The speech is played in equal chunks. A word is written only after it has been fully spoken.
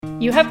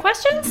You have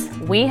questions?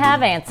 We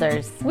have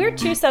answers. We're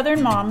two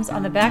Southern moms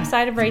on the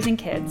backside of raising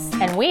kids.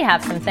 And we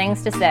have some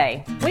things to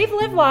say. We've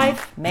lived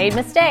life, Made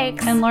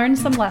mistakes, and learned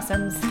some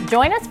lessons.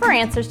 Join us for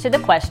answers to the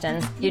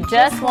questions you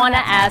just want to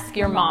ask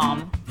your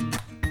mom.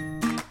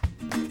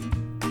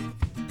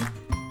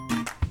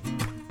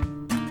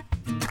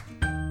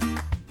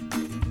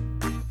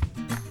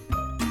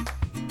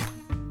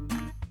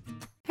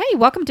 Hey,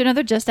 welcome to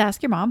another Just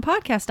Ask Your Mom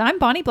podcast. I'm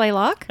Bonnie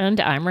Blaylock. And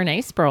I'm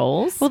Renee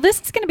Sproles. Well, this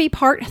is going to be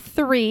part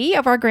 3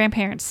 of our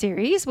grandparents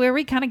series, where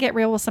we kind of get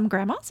real with some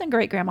grandmas and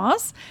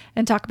great-grandmas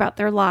and talk about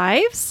their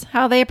lives,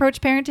 how they approach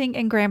parenting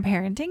and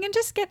grandparenting, and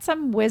just get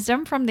some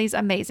wisdom from these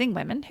amazing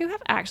women who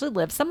have actually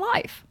lived some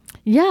life.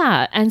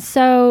 Yeah, and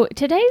so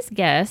today's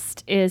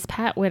guest is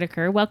Pat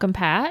Whitaker. Welcome,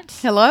 Pat.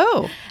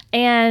 Hello.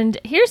 And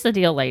here's the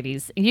deal,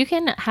 ladies. You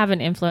can have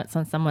an influence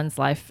on someone's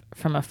life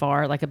from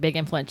afar, like a big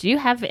influence. You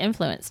have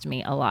influenced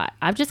me a lot.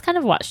 I've just kind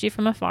of watched you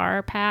from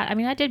afar, Pat. I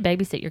mean, I did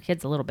babysit your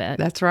kids a little bit.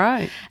 That's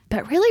right.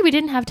 But really, we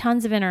didn't have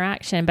tons of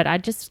interaction, but I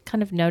just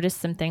kind of noticed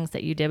some things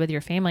that you did with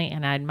your family,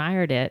 and I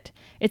admired it.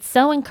 It's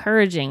so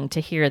encouraging to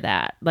hear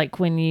that, like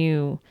when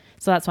you...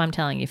 So that's why I'm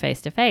telling you face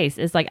to face.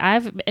 Is like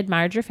I've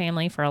admired your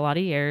family for a lot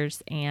of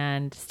years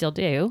and still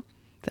do.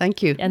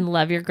 Thank you. And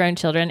love your grown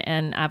children.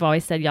 And I've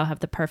always said y'all have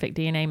the perfect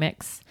DNA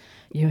mix.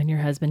 You and your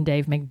husband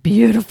Dave make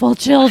beautiful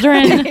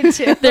children.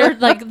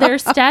 They're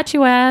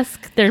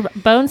statuesque. Their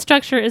bone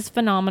structure is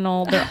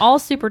phenomenal. They're all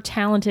super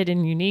talented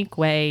in unique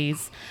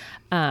ways.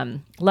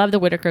 Love the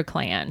Whitaker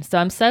clan. So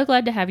I'm so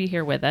glad to have you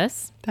here with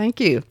us.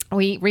 Thank you.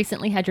 We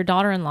recently had your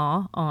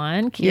daughter-in-law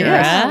on, Kira.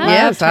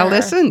 Yes, I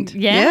listened.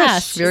 Yeah,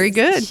 yes, very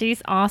good.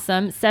 She's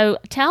awesome. So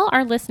tell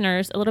our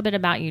listeners a little bit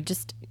about you,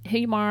 just who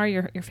you are,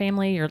 your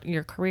family,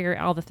 your career,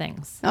 all the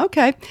things.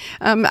 Okay.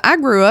 I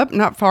grew up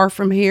not far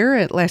from here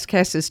at Las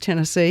Casas,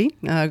 Tennessee.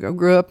 I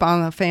grew up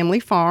on a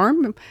family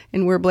farm,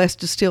 and we're blessed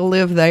to still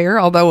live there,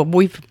 although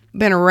we've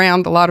been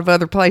around a lot of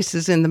other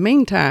places in the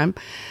meantime.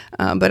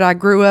 But I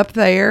grew up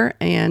there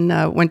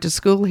and went to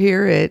school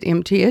here at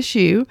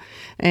MTSU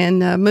and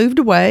moved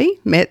away,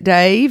 met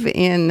Dave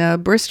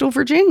in Bristol,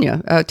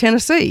 Virginia,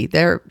 Tennessee,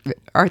 there,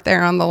 right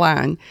there on the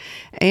line.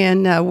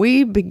 And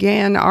we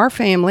began our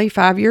family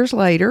 5 years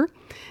later.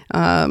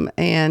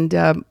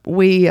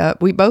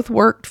 We both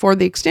worked for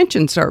the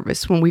Extension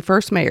Service when we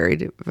first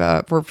married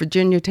for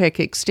Virginia Tech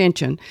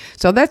Extension.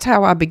 So that's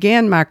how I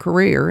began my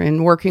career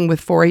in working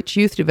with 4-H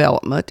youth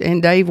development,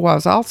 and Dave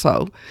was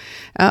also.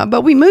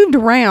 But we moved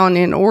around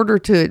in order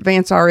to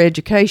advance our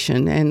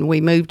education, and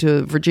we moved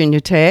to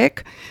Virginia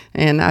Tech,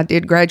 and I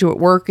did graduate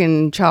work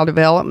in child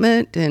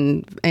development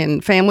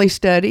and family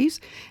studies.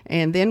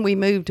 And then we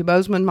moved to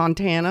Bozeman,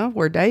 Montana,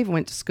 where Dave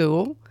went to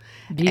school.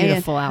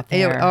 Beautiful out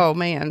there. Oh,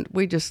 man,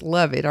 we just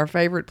love it. Our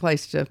favorite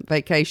place to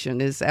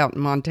vacation is out in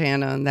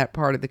Montana and that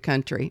part of the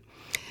country.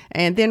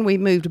 And then we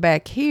moved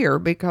back here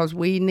because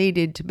we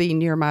needed to be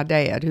near my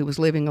dad, who was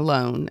living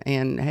alone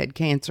and had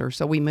cancer.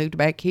 So we moved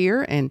back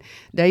here, and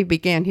Dave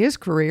began his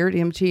career at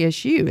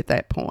MTSU at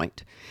that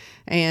point.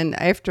 And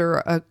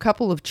after a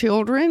couple of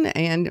children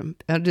and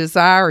a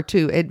desire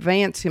to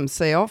advance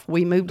himself,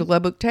 we moved to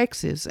Lubbock,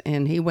 Texas,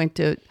 and he went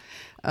to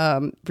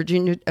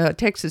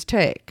Texas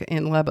Tech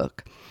in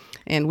Lubbock.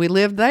 And we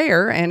lived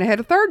there and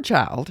had a third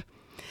child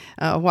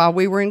while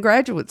we were in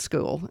graduate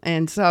school.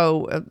 And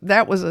so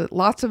that was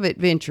lots of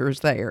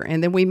adventures there.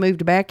 And then we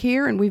moved back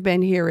here, and we've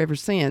been here ever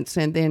since.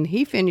 And then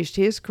he finished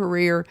his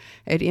career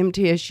at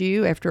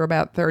MTSU after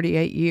about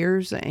 38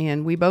 years,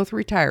 and we both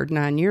retired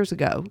 9 years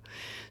ago.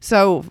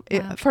 So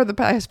for the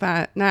past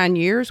 9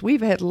 years,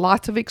 we've had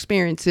lots of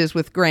experiences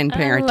with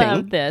grandparenting. I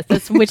love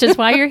this, which is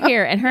why you're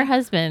here. And her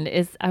husband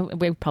is,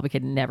 we probably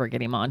could never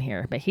get him on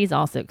here, but he's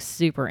also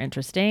super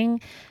interesting,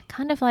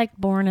 kind of like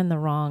born in the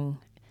wrong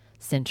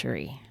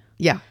century.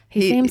 Yeah.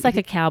 He seems like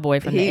a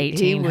cowboy from the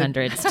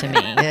 1800s to me.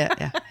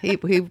 Yeah.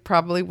 He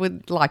probably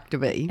would like to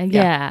be.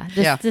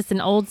 Just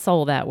an old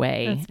soul that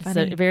way.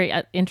 So a very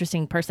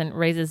interesting person,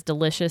 raises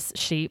delicious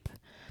sheep.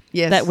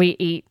 Yes. That we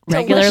eat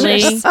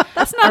regularly.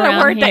 That's not a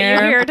word here.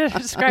 that you hear to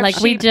describe Like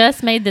sheep. we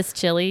just made this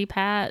chili,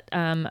 Pat,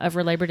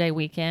 over Labor Day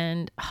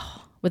weekend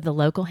with the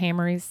local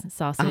Hammerys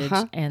sausage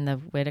and the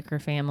Whitaker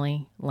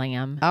family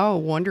lamb. Oh,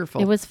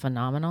 wonderful. It was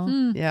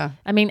phenomenal. Yeah.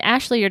 I mean,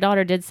 Ashley, your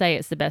daughter, did say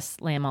it's the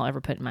best lamb I'll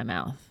ever put in my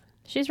mouth.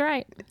 She's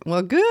right.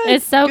 Well, good.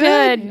 It's so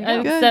good.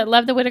 Good.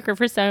 Love the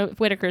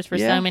Whitakers for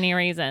so many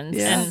reasons.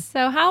 Yeah. And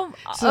So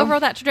overall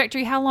that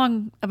trajectory, how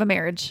long of a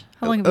marriage?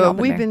 How long have you all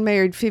been We've married? been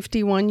married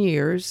 51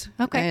 years.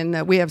 Okay.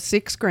 And we have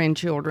 6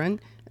 grandchildren.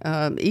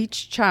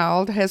 Each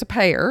child has a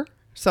pair,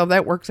 so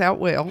that works out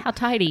well. how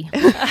tidy.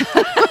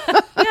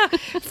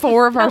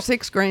 4 of our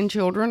 6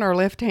 grandchildren are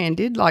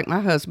left-handed, like my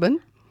husband.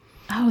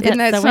 Oh, that's Isn't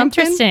that so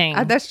something? interesting.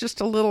 That's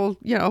just a little,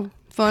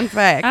 fun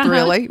fact,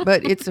 really,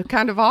 but it's a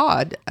kind of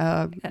odd.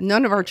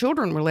 None of our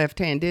children were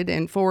left-handed,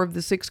 and 4 of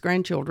the 6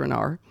 grandchildren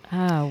are.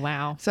 Oh,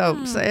 wow.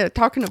 So,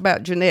 talking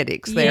about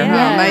genetics there,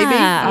 Yeah. huh? Maybe.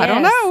 I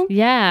don't know.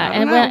 Yeah, I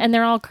don't know. and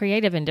they're all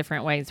creative in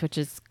different ways, which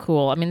is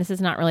cool. I mean, this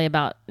is not really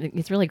about,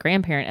 it's really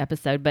grandparent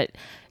episode, but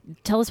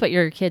Tell us what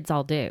your kids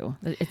all do.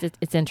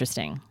 It's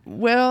interesting.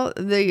 Well,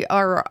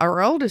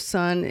 our oldest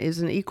son is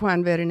an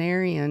equine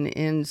veterinarian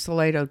in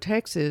Salado,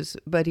 Texas,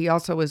 but he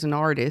also is an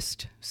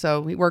artist.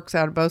 So he works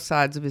out of both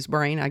sides of his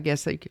brain, I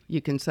guess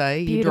you can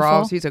say. Beautiful. He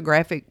draws. He's a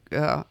graphic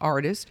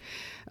artist.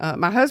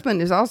 My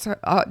husband is also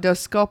does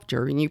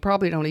sculpture, and you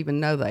probably don't even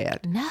know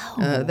that.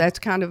 No. That's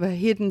kind of a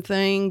hidden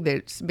thing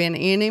that's been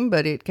in him,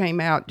 but it came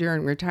out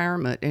during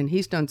retirement, and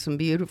he's done some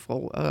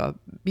beautiful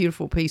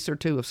piece or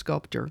two of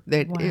sculpture.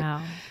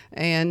 Wow.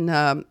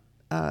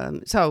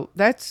 So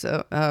that's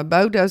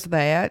Bo does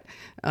that.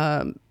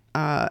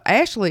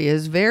 Ashley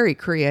is very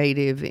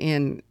creative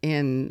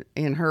in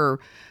her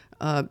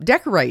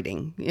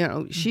decorating.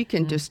 She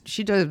can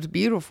she does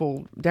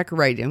beautiful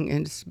decorating,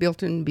 and it's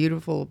built in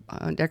beautiful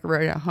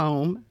decorated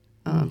home.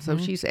 So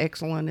she's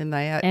excellent in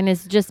that. And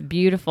is just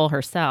beautiful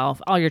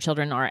herself. All your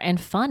children are, and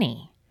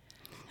funny.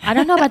 I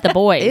don't know about the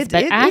boys,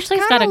 but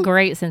Ashley's got a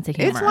great sense of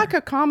humor. It's like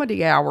a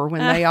comedy hour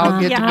when they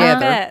all get I together.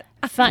 bet.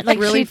 Fun, like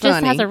really she just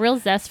funny. has a real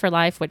zest for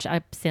life, which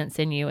I sense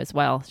in you as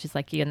well. She's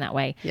like you in that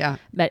way. Yeah.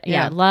 But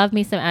Yeah. love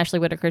me some Ashley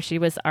Whitaker. She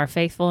was our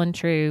faithful and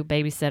true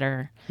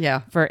babysitter.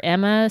 Yeah. For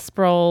Emma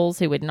Sproles,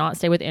 who would not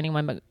stay with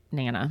anyone but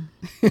Nana.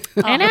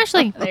 And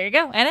Ashley. There you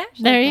go. And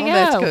Ashley. There you go.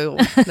 That's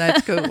cool.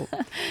 That's cool.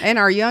 And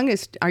our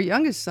youngest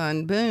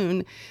son,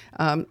 Boone,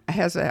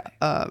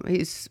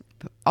 he's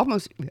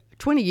almost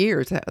 20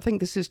 years. I think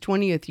this is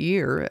 20th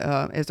year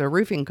as a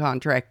roofing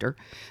contractor.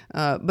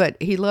 But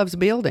he loves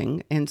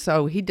building. And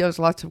so he does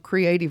lots of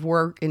creative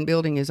work in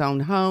building his own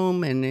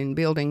home and in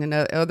building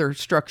other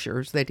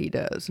structures that he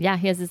does. Yeah,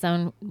 he has his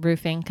own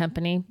roofing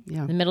company.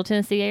 Yeah. In the Middle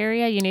Tennessee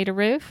area, you need a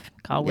roof?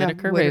 Call Yeah,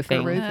 Whitaker Whitaker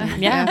Roofing.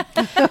 Roofing. Yeah.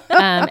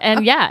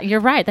 And you're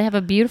right. They have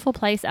a beautiful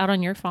place out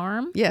on your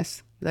farm.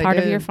 Yes. They Part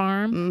do. of your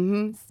farm.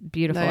 Mm-hmm. It's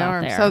beautiful They out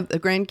are. there. So the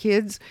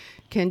grandkids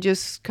can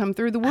just come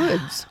through the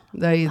woods.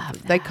 He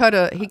cut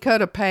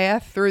a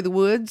path through the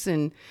woods,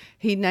 and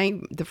he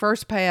named the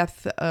first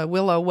path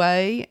Willow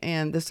Way,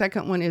 and the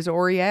second one is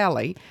Ori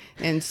Alley.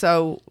 And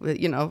so they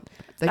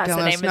That's tell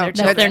the us name of no, their that's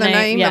children. the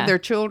name Yeah. of their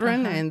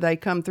children, and they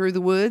come through the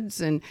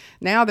woods. And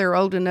now they're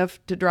old enough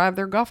to drive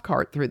their golf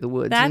cart through the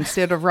woods That's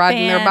instead of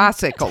riding their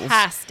bicycles.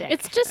 Fantastic.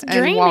 it's just and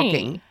dreamy.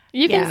 walking.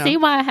 You can Yeah. see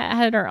why I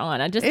had her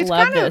on. I just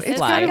love this It's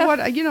life. kind of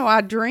what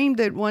I dreamed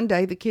that one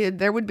day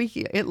there would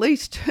be at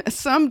least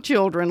some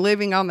children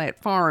living on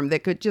that farm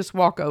that could just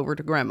walk over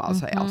to Grandma's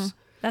house.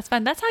 That's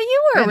fun. That's how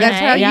you were, And that's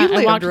Renee. how you I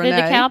lived, walked through the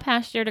Renee. cow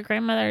pasture to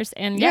grandmother's,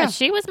 and Yeah.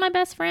 she was my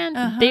best friend.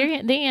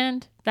 The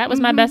end. That was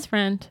my best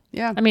friend.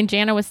 Yeah. I mean,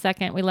 Jana was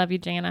second. We love you,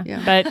 Jana.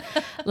 Yeah.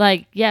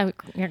 But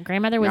your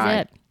grandmother was Right.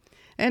 it.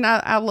 And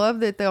I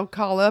love that they'll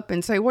call up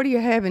and say, "What are you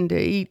having to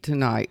eat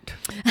tonight?"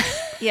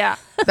 Yeah.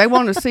 They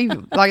want to see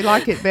they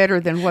like it better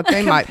than what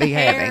they might be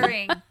having.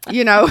 Comparing.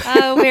 Oh,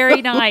 Oh,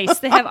 very nice.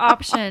 They have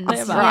options. They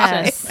have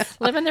Right. options.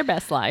 Living their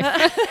best life.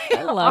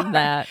 I love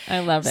that. I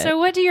love it. So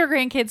what do your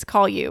grandkids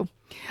call you?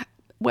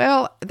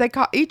 Well, they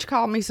each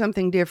call me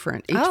something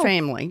different. Each Oh.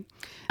 family.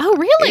 oh,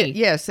 really?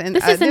 Yes, and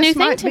This is a new this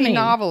thing might to be me.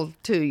 novel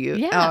to you.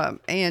 Yeah.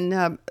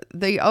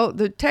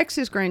 The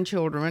Texas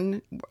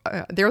grandchildren,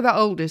 they're the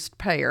oldest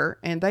pair,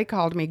 and they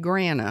called me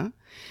Grandma.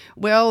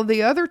 Well,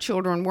 the other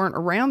children weren't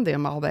around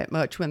them all that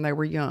much when they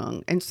were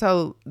young, and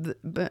so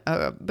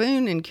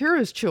Boone and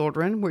Kira's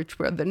children, which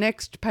were the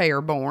next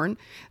pair born,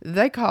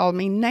 they called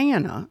me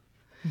Nana,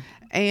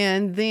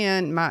 and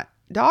then my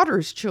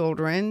daughter's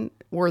children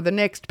were the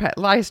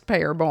last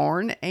pair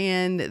born,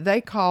 and they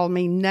call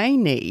me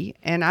Nani,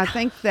 and I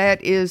think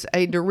that is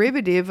a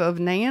derivative of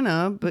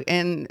Nana,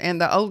 and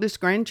the oldest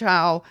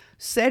grandchild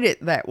said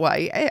it that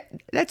way.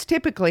 That's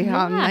typically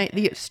how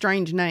the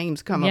strange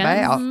names come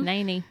about.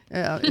 Nanny.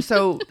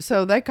 So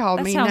they called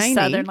That me sounds Nani.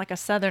 southern, like a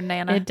southern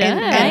Nana. It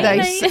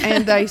does.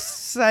 And they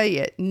say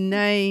it,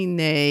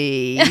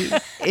 Nani.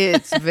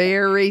 It's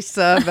very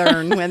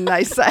southern when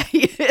they say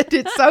it.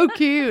 It's so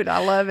cute.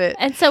 I love it.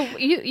 And so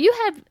you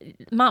have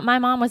my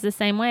mom was the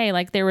same way.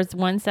 Like there was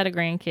one set of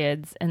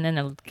grandkids and then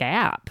a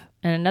gap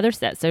and another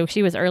set. So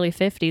she was early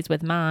 50s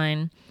with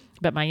mine.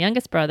 But my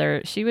youngest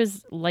brother, she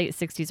was late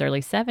 60s, early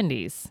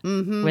 70s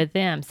with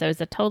them. So it's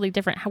a totally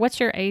different. What's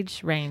your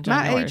age range on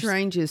My yours? age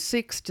range is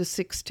 6 to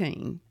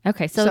 16.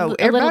 Okay, so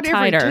a little about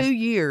tighter. every 2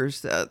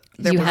 years there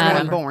You was have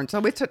one them. born. So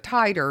it's a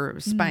tighter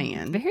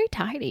span. Very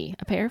tidy.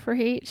 A pair for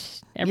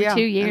each every Yeah,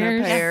 2 and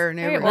years. a pair and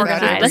Very every, about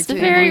organized. every That's a 2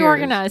 very years.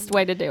 organized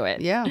way to do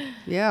it.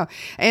 Yeah.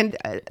 And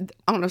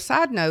on a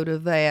side note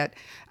of that,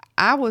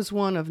 I was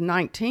one of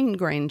 19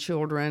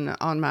 grandchildren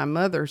on my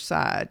mother's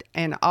side,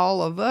 and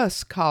all of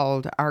us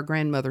called our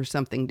grandmother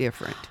something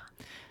different.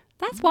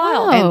 That's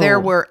wild.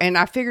 Whoa. And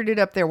I figured it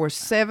up, there were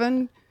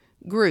 7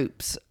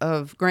 groups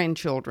of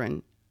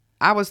grandchildren.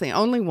 I was the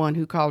only one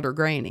who called her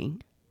Granny.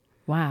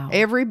 Wow.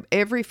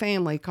 Every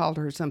family called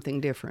her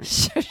something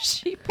different.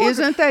 Poor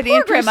Isn't that poor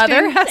interesting?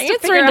 grandmother has to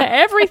figure Answering to out.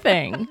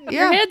 everything.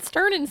 Your Yeah. head's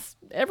turning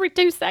every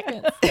 2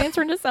 seconds,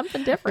 answering to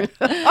something different.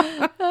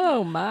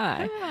 Oh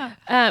my!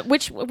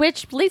 Which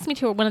leads me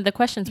to one of the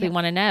questions we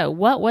want to know.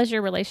 What was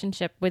your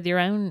relationship with your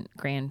own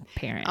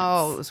grandparents?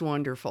 Oh, it was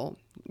wonderful.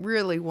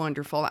 really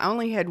wonderful. I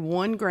only had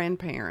one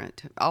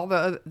grandparent. All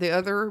the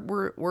other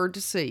were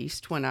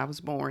deceased when I was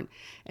born.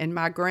 And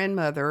my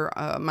grandmother,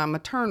 my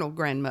maternal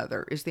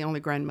grandmother, is the only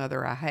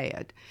grandmother I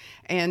had.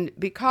 And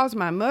because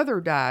my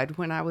mother died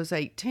when I was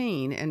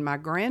 18 and my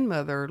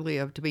grandmother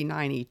lived to be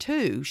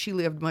 92, she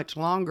lived much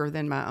longer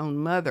than my own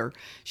mother.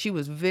 She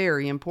was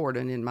very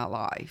important in my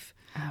life.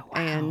 Oh, wow.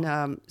 And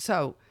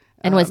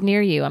And was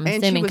near you, I'm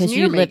assuming, because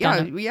you lived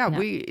on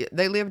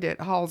they lived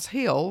at Halls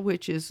Hill,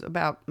 which is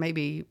about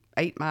maybe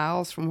 8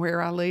 miles from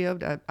where I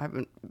lived.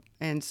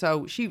 And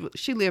so she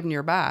lived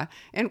nearby.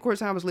 And of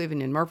course, I was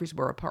living in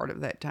Murfreesboro part of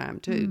that time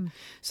too.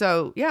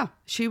 So yeah,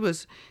 she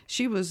was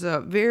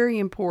very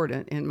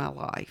important in my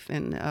life,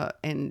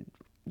 and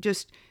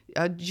just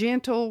a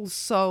gentle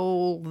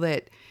soul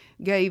that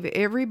gave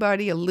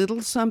everybody a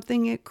little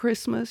something at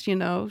Christmas. You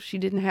know, she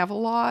didn't have a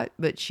lot,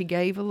 but she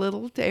gave a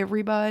little to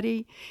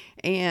everybody.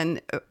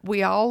 And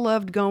we all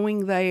loved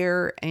going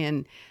there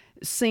and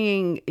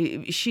seeing.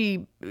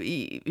 She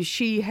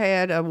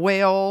had a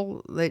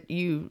well that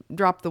you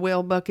drop the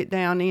well bucket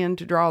down in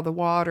to draw the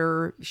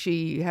water.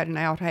 She had an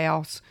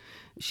outhouse.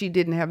 She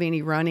didn't have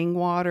any running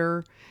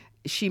water.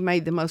 She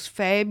made the most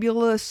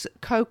fabulous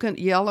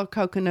yellow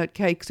coconut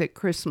cakes at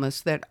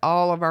Christmas that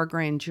all of our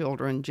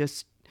grandchildren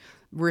just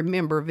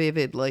remember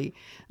vividly.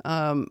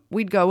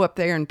 We'd go up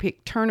there and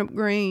pick turnip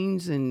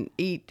greens and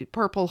eat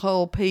purple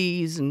hull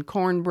peas and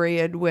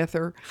cornbread with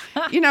her.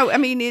 You know, I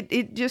mean,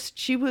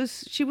 she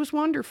was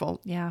wonderful.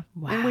 Yeah.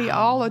 Wow. And we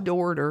all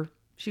adored her.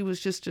 She was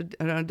just an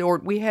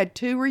adored. We had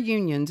 2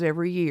 reunions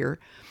every year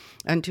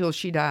until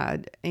she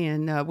died.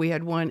 And we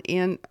had one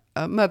in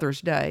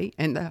Mother's Day,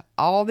 and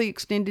all the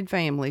extended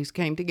families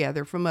came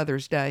together for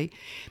Mother's Day.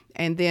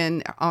 And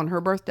then on her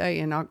birthday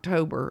in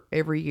October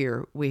every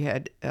year, we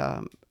had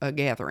a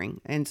gathering.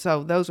 And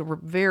so those were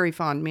very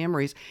fond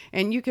memories.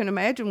 And you can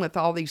imagine with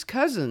all these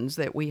cousins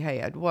that we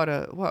had,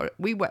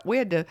 we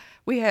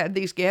had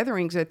these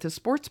gatherings at the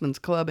Sportsman's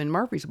Club in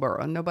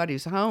Murfreesboro, and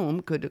nobody's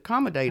home could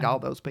accommodate all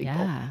those people.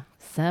 Yeah,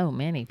 so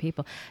many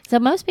people. So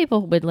most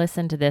people would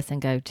listen to this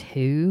and go,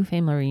 2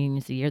 family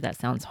reunions a year? That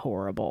sounds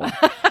horrible.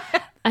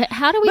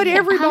 But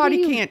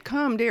everybody can't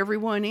come to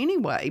everyone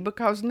anyway,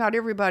 because not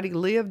everybody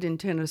lived in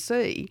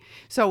Tennessee.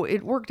 So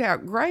it worked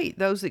out great.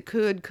 Those that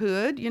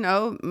could. You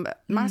know,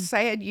 my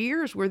sad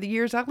years were the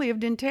years I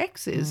lived in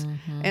Texas,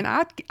 and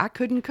I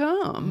couldn't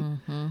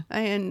come.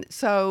 And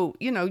so,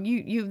 you know,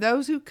 you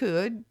those who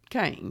could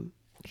came.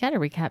 You got to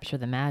recapture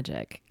the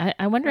magic.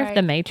 I wonder if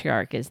the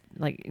matriarch is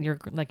like you're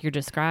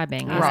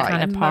describing is Right.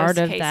 kind of In part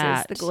most of cases,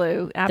 that. the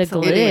glue.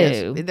 Absolutely.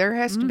 It is. There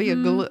has to be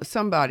a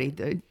somebody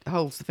that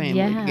holds the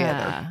family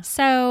together.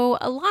 So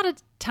a lot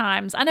of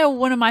times, I know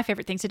one of my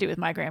favorite things to do with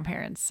my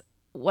grandparents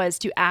was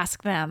to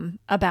ask them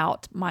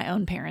about my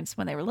own parents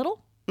when they were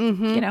little.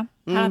 You know,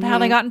 how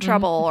they got in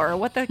trouble or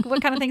what kind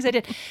of things they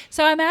did.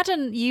 So I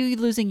imagine you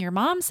losing your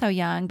mom so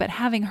young, but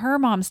having her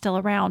mom still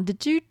around.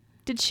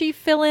 Did she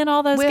fill in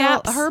all those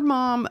gaps? Well, her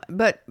mom,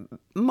 but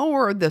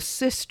more the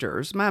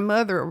sisters. My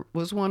mother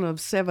was one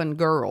of 7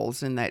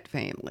 girls in that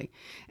family.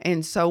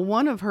 And so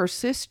one of her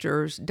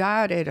sisters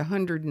died at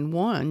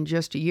 101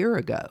 just a year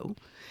ago.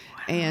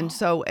 Wow. And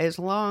so as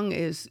long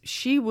as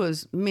she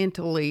was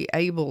mentally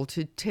able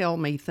to tell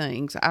me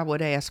things, I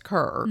would ask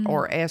her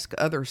or ask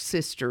other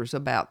sisters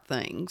about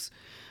things.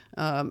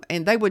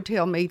 And they would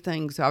tell me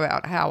things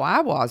about how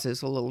I was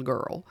as a little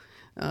girl,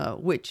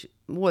 which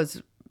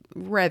was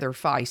rather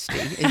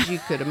feisty, as you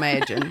could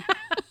imagine.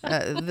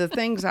 The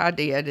things I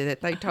did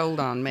that they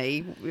told on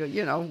me,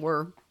 you know,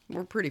 were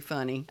pretty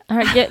funny. All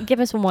right, give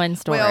us one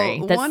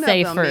story that's one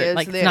safe of them for, is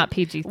like, that it's not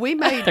PG. We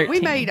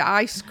made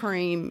ice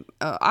cream.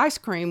 Ice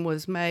cream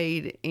was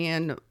made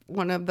in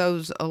one of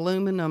those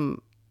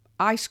aluminum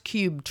ice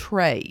cube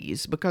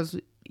trays because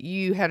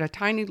you had a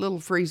tiny little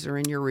freezer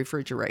in your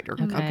refrigerator.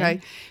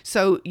 Okay.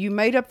 So you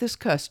made up this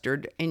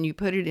custard and you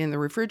put it in the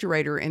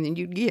refrigerator, and then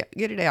you'd get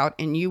it out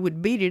and you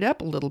would beat it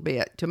up a little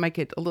bit to make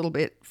it a little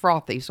bit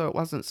frothy so it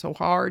wasn't so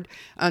hard.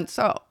 And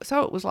so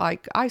it was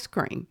like ice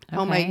cream,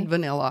 homemade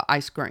vanilla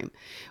ice cream.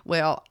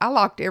 Well, I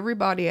locked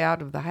everybody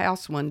out of the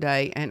house one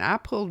day and I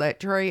pulled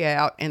that tray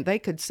out and they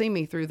could see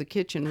me through the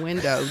kitchen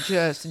window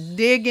just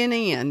digging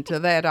into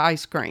that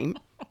ice cream.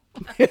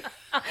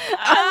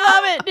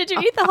 I love it. Did you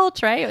eat the whole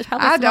tray? It was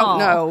probably small. I don't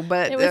know,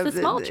 but it was a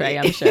small tray,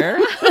 I'm sure.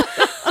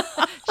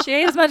 She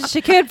ate as much as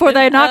she could before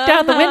they knocked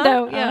out the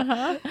window.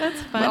 Yeah,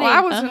 that's funny. Well,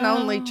 I was an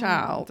only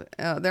child.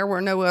 There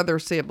were no other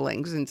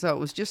siblings, and so it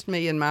was just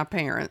me and my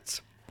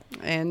parents.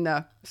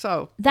 And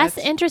so that's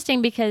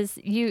interesting because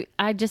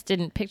I just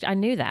didn't picture. I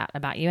knew that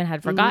about you and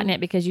had forgotten it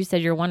because you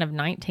said you're one of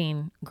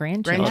 19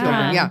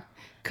 grandchildren. Yeah.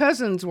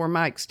 Cousins were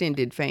my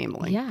extended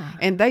family. Yeah.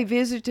 And they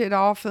visited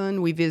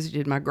often. We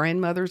visited my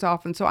grandmother's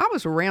often. So I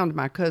was around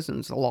my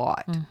cousins a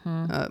lot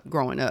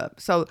growing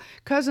up. So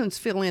cousins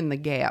fill in the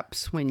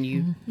gaps when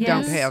you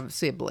don't have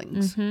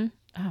siblings.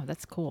 Oh,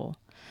 that's cool.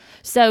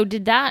 So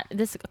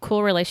this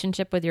cool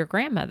relationship with your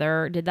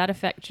grandmother, did that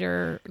affect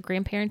your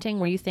grandparenting?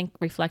 Were you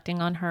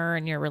reflecting on her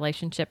and your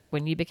relationship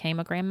when you became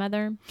a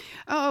grandmother?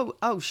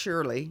 Oh,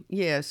 surely,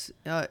 yes.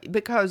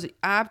 Because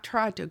I've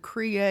tried to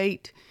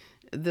create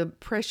the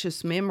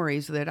precious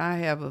memories that I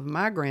have of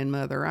my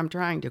grandmother. I'm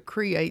trying to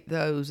create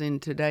those in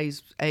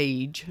today's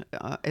age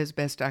as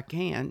best I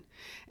can.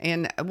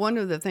 And one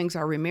of the things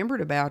I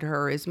remembered about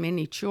her, as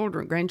many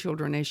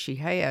grandchildren as she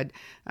had,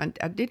 I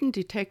didn't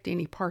detect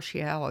any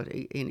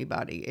partiality,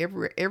 anybody.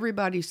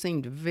 Everybody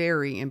seemed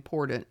very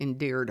important and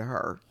dear to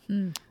her.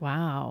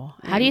 Wow.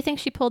 How do you think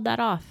she pulled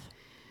that off?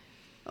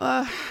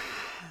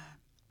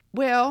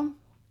 Well,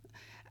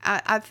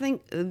 I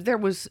think there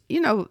was,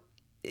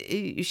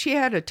 she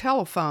had a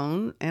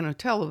telephone and a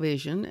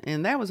television,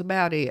 and that was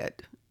about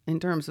it in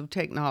terms of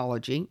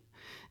technology.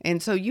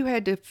 And so you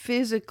had to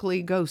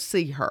physically go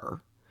see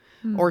her,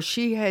 or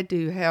she had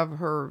to have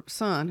her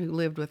son who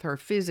lived with her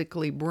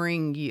physically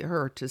bring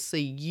her to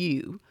see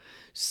you.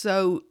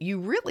 So you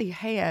really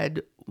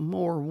had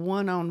more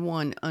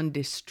one-on-one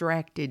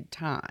undistracted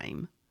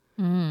time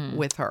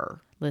with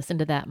her. Listen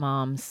to that,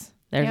 moms.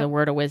 There's Yep. a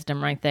word of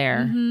wisdom right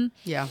there. Mm-hmm.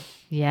 Yeah,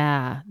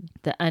 Yeah.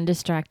 The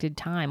undistracted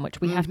time, which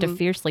we have to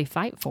fiercely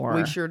fight for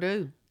we sure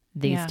do.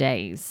 these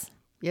days.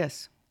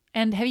 Yes.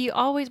 And have you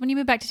always, when you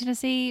moved back to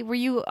Tennessee, were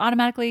you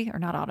automatically, or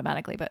not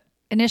automatically, but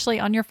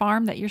initially on your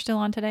farm that you're still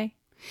on today?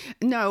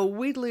 No,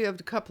 we lived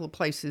a couple of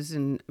places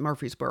in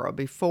Murfreesboro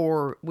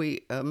before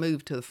we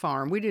moved to the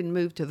farm. We didn't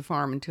move to the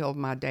farm until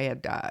my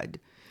dad died.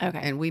 Okay.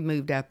 And we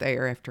moved out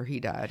there after he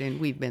died,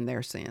 and we've been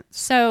there since.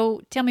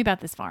 So tell me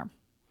about this farm.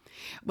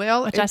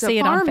 Well, Which it's I see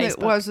a it on farm that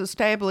Facebook. was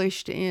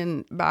established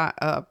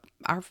by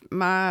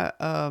my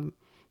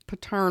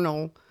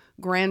paternal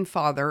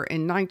grandfather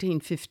in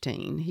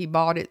 1915. He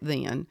bought it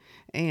then,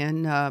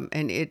 and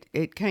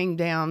it came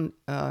down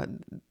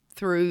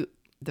through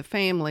the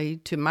family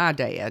to my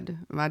dad.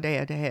 My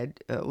dad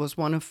was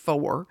one of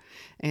four,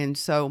 and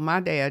so my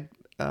dad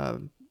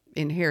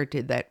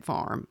inherited that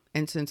farm.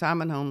 And since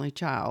I'm an only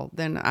child,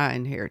 then I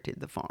inherited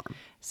the farm.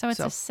 So it's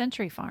a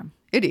century farm.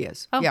 It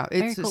is. Oh, yeah,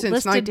 very it's cool. since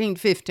Listed-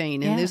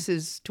 1915, and Yeah. this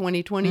is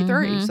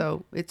 2023,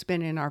 so it's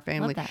been in our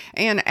family. that.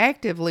 And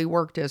actively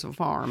worked as a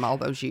farm all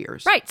those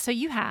years. Right. So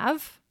you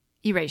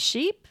raise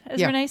sheep, as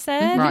Yeah. Renee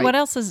said. Right. What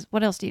else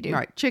do you do?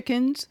 Right,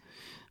 chickens.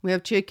 We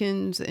have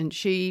chickens and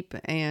sheep,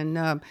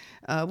 and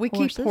we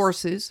keep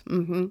horses.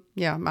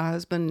 Yeah, my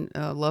husband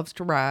loves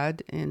to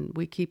ride, and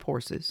we keep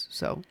horses,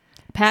 so...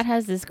 Pat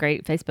has this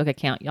great Facebook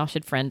account. Y'all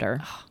should friend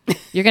her.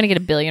 You're going to get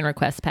a billion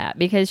requests, Pat,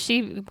 because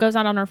she goes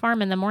out on her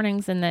farm in the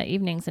mornings and the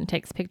evenings and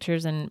takes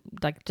pictures and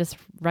like just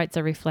writes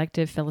a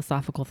reflective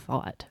philosophical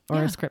thought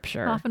or a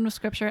scripture. Often with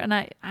scripture. And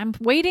I'm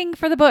waiting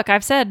for the book.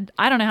 I've said,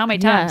 I don't know how many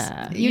times.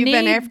 Yeah. You've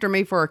been after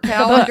me for a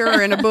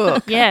calendar and a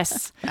book.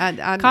 Yes.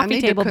 I Coffee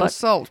need to table book.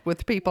 consult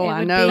with people It I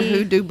would know be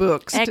who do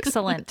books.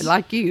 excellent.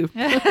 Like you.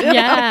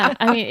 Yeah.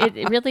 I mean,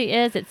 it really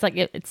is. It's like,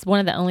 it's one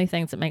of the only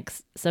things that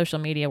makes social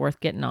media worth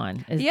getting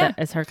on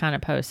is her kind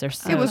of posts. They're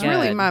so It was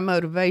really good. my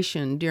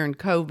motivation during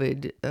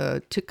COVID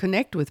to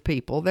connect with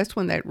people. That's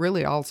when that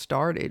really all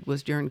started,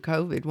 was during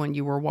COVID, when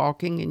you were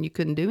walking and you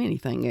couldn't do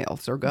anything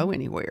else or go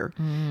anywhere.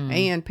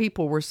 And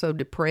people were so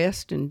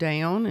depressed and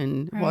down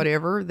and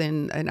whatever.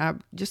 And I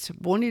just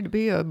wanted to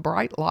be a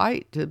bright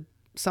light to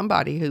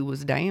somebody who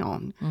was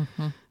down.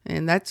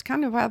 And that's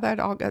kind of how that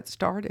all got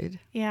started.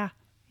 Yeah.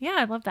 Yeah,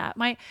 I love that.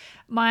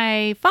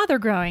 My father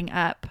growing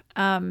up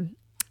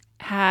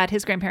had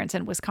his grandparents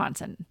in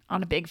Wisconsin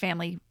on a big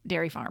family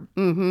dairy farm.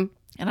 Mm-hmm.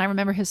 And I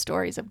remember his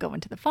stories of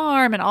going to the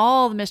farm and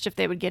all the mischief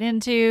they would get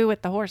into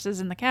with the horses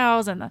and the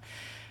cows and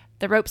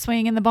the rope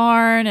swing in the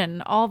barn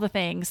and all the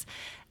things.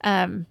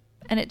 And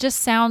it just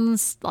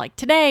sounds like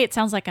today, it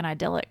sounds like an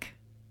idyllic,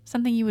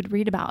 something you would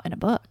read about in a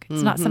book.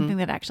 It's not something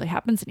that actually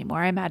happens anymore.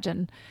 I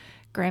imagine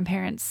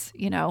grandparents,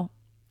 in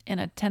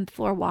a 10th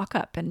floor walk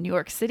up in New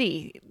York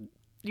City,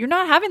 you're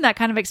not having that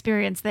kind of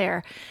experience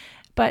there.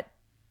 But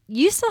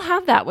you still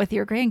have that with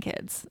your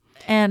grandkids.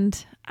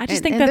 And I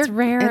just think that's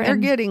rare. And they're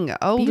getting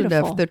old beautiful.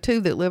 enough, the two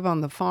that live on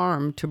the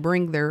farm, to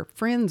bring their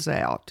friends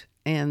out.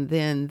 And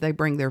then they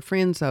bring their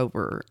friends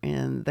over,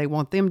 and they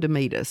want them to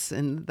meet us,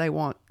 and they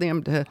want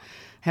them to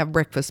have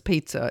breakfast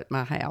pizza at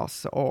my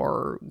house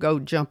or go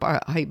jump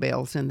hay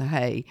bales in the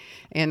hay.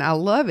 And I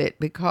love it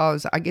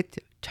because I get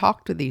to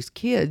talk to these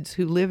kids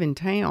who live in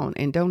town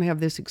and don't have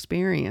this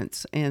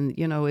experience. And,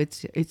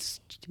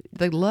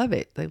 they love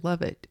it. They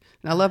love it.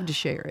 And I love to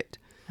share it.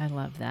 I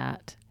love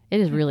that.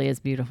 It really is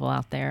beautiful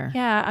out there.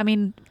 Yeah, I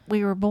mean,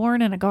 we were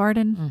born in a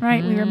garden,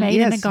 right? We were made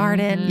in a Yes.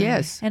 garden.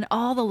 Yes. And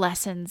all the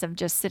lessons of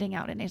just sitting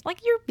out in nature, like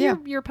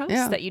your posts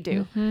Yeah. that you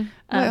do.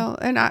 Well,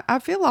 and I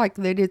feel like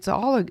that it's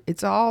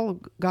all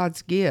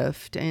God's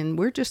gift, and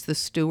we're just the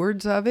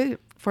stewards of it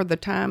for the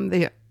time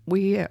that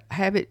we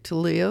have it to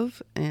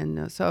live.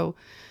 And so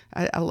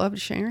I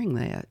love sharing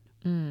that.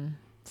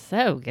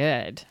 So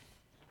good.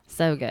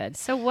 So good.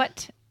 So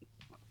what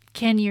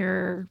can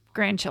your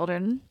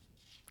grandchildren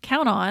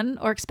count on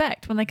or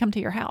expect when they come to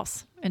your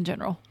house in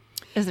general?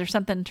 Is there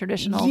something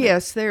traditional?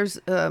 Yes, there's.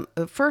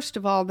 First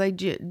of all, they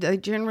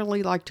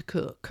generally like to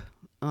cook.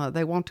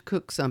 They want to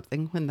cook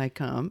something when they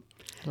come.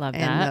 Love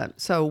And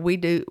that. so we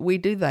do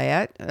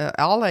that.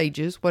 All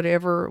ages,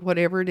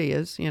 whatever it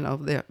is.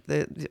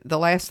 The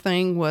last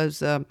thing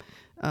was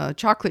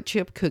chocolate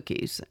chip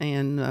cookies,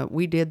 and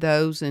we did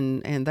those,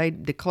 and they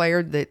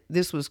declared that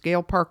this was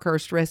Gail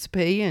Parkhurst's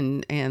recipe,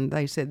 and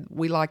they said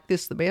we like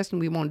this the best,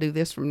 and we want to do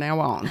this from now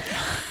on.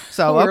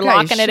 So We're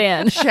locking it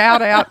in.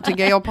 Shout out to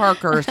Gail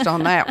Parkhurst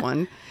on that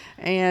one,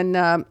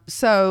 and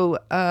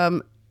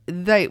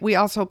we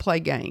also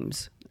play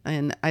games.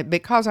 And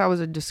because I was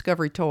a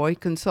Discovery Toy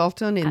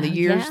consultant in the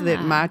years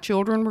that my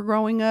children were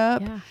growing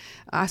up,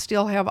 I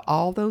still have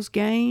all those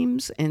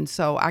games. And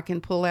so I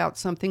can pull out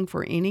something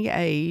for any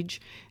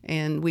age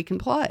and we can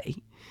play.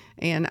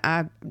 And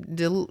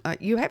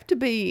you have to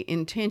be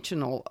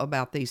intentional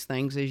about these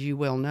things, as you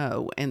well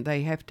know. And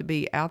they have to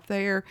be out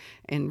there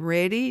and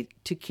ready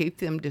to keep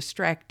them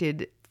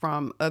distracted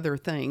from other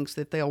things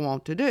that they'll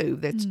want to do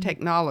that's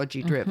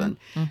technology driven.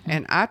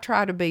 And I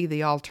try to be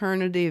the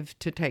alternative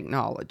to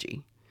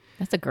technology.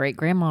 That's a great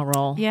grandma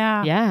role.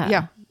 Yeah.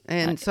 Yeah.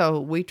 And so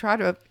we try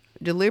to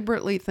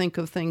deliberately think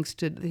of things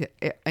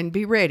and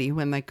be ready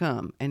when they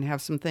come and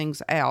have some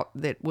things out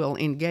that will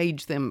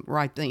engage them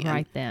right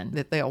then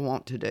that they'll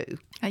want to do.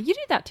 You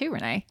do that too,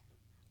 Renee.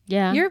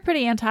 Yeah. You're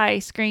pretty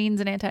anti-screens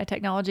and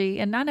anti-technology,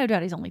 and I know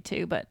Daddy's only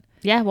 2, but...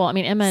 Yeah, well, I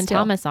mean, Emma and Still.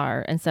 Thomas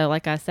are. And so,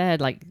 like I said,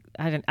 like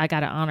I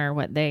got to honor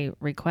what they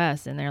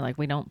request. And they're like,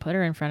 we don't put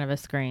her in front of a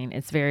screen.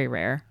 It's very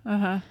rare.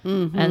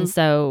 And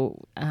so...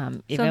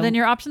 so then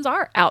your options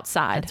are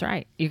outside. That's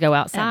right. You go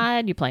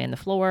outside, you play in the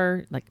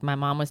floor. Like my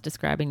mom was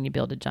describing, you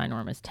build a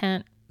ginormous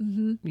tent.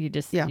 You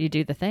just, you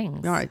do the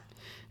things. Right.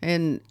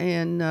 And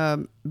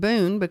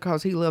Boone,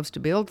 because he loves to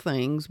build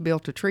things,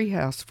 built a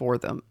treehouse for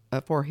them,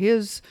 for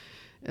his...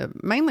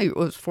 mainly it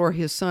was for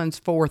his son's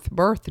 4th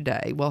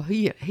birthday. Well,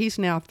 he's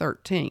now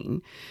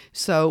 13.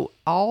 So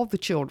all the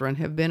children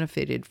have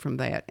benefited from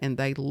that, and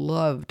they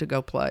love to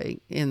go play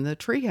in the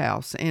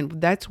treehouse. And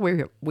that's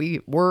where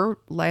we were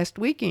last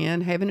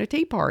weekend having a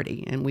tea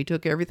party. And we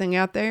took everything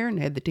out there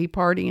and had the tea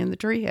party in the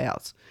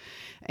treehouse.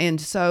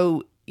 And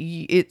so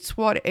it's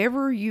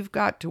whatever you've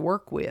got to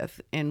work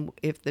with. And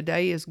if the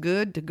day is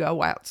good to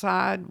go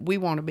outside, we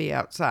want to be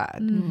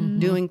outside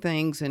doing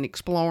things and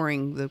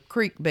exploring the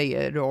creek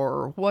bed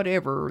or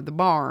whatever, the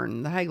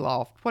barn, the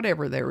hayloft,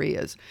 whatever there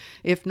is.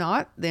 If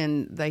not,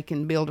 then they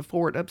can build a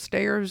fort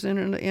upstairs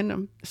in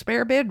a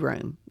spare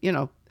bedroom.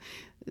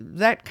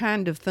 That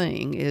kind of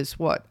thing is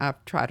what I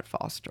try to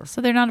foster.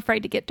 So they're not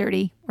afraid to get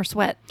dirty or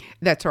sweat.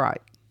 That's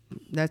right.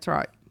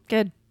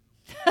 Good.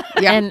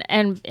 Yeah.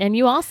 And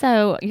you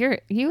also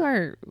you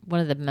are one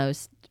of the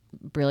most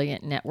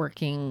brilliant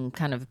networking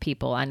kind of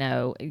people I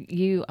know.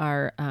 You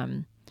are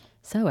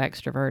so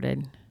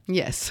extroverted.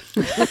 Yes.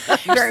 So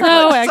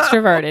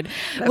extroverted.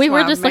 That's we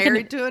why were just I'm looking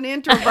married to an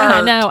introvert. I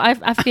know.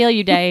 I feel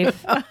you,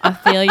 Dave. I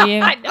feel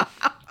you. I know.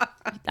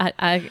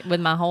 I with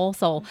my whole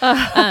soul.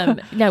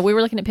 No, we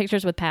were looking at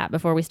pictures with Pat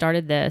before we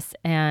started this,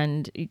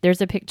 and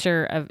there's a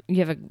picture of you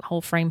have a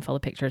whole frame full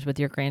of pictures with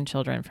your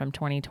grandchildren from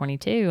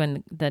 2022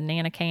 and the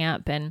Nana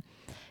camp, and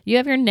you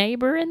have your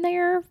neighbor in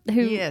there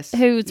who's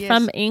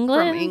from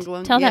England. From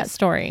England. Tell that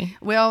story.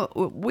 Well,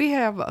 we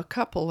have a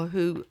couple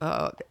who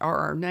are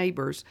our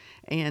neighbors,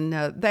 and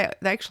they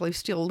actually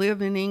still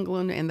live in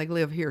England, and they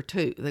live here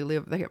too.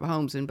 They have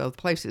homes in both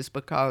places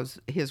because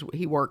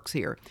he works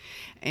here,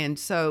 and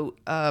so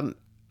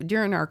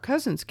during our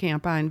cousins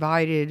camp, I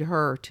invited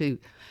her to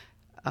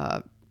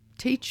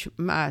teach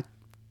my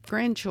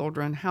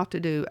grandchildren how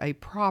to do a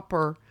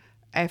proper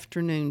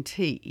afternoon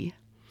tea.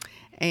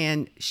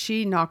 And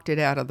she knocked it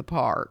out of the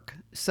park.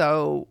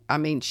 So, I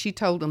mean, she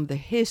told them the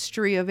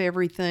history of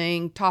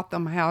everything, taught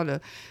them how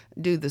to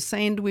do the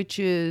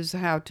sandwiches,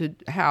 how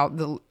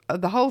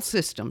the whole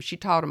system. She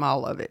taught them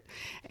all of it,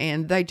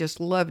 and they just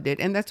loved it.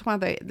 And that's why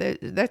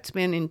that's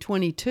been in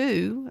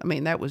 22. I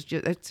mean,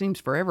 that seems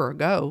forever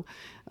ago,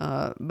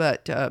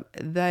 but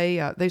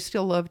they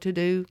still love to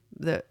do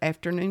the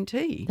afternoon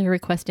tea. They're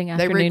requesting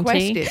afternoon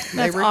tea.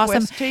 That's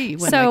awesome. Tea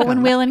when so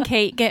when Will and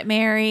Kate get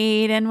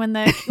married, and when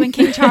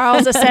King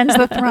Charles ascends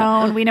the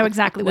throne, we know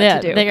exactly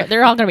what to do.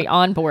 They're all going to be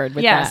on board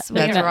with that.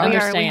 That's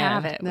right. We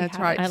have it. That's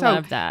right. I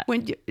love that.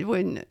 When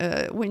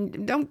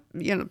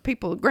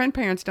people,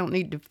 grandparents don't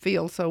need to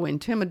feel so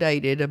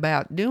intimidated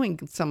about doing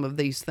some of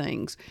these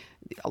things.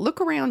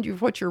 Look around you,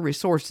 what your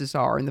resources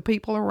are, and the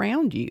people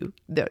around you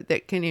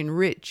that can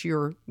enrich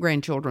your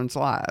grandchildren's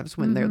lives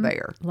when they're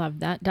there. Love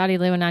that. Dottie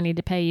Lou and I need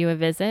to pay you a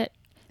visit.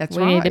 That's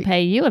we right. need to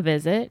pay you a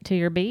visit to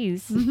your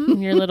bees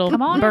and your little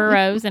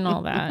burrows and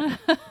all that.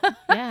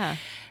 Yeah.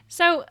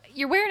 So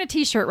you're wearing a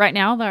T-shirt right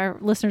now. Our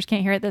listeners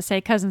can't hear it. That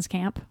say Cousins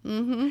Camp.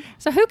 Mm-hmm.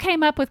 So who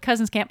came up with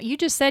Cousins Camp? You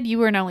just said you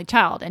were an only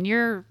child, and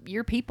your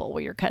people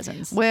were your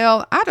cousins.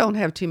 Well, I don't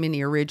have too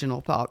many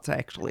original thoughts,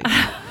 actually.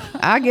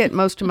 I get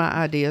most of my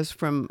ideas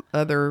from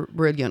other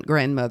brilliant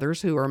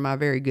grandmothers who are my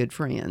very good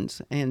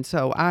friends. And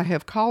so I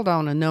have called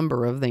on a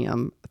number of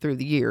them through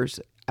the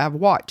years. I've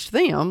watched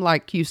them,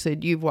 like you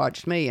said, you've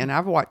watched me, and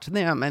I've watched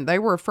them, and they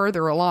were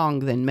further along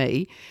than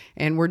me,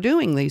 and we're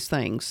doing these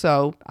things.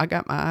 So I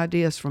got my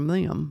ideas from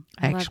them,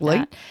 actually. I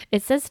love that.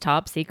 It says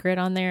top secret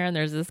on there, and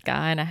there's this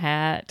guy in a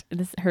hat.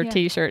 Her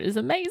T-shirt is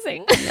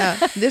amazing.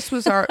 This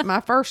was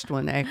my first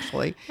one,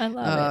 actually. I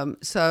love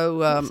it.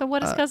 So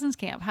what is Cousins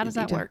Camp? How does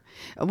that work?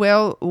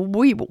 Well,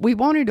 we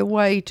wanted a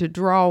way to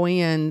draw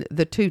in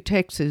the 2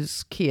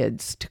 Texas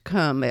kids to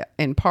come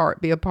and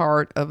be a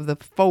part of the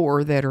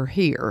 4 that are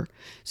here.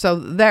 So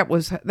that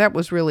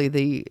was really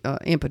the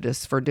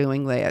impetus for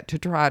doing that, to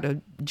try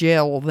to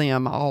gel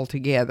them all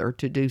together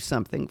to do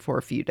something for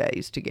a few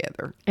days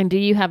together. And do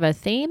you have a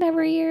theme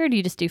every year? Do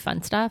you just do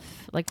fun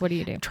stuff? Like, what do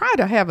you do? Try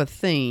to have a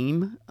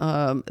theme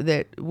and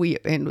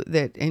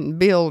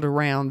build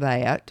around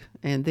that,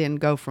 and then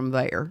go from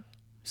there.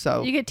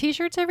 So You get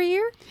T-shirts every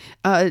year?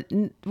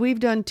 We've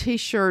done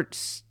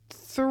T-shirts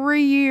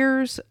 3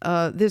 years.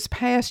 This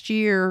past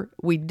year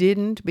we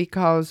didn't,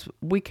 because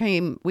we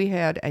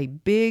had a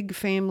big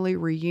family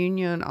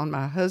reunion on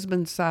my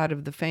husband's side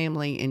of the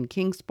family in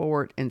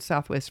Kingsport in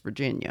Southwest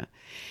Virginia.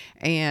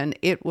 And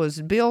it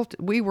was built,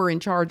 we were in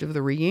charge of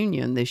the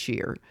reunion this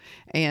year.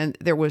 And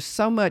there was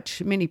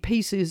many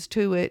pieces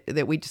to it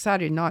that we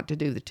decided not to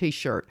do the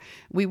T-shirt.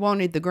 We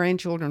wanted the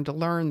grandchildren to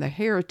learn the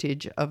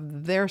heritage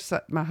of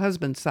my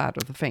husband's side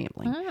of the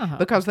family. Oh.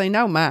 Because they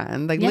know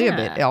mine. They live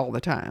it all the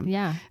time.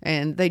 Yeah.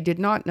 And they did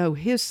not know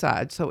his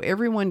side. So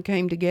everyone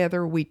came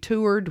together. We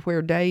toured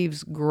where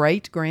Dave's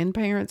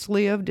great-grandparents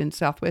lived in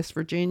Southwest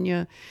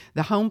Virginia.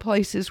 The home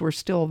places were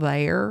still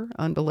there,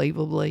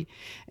 unbelievably.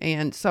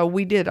 And so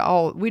we did a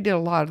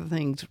lot of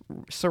things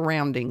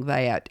surrounding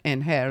that,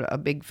 and had a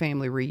big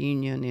family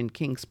reunion in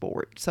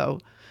Kingsport. So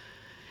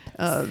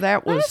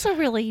that was a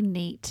really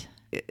neat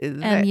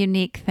and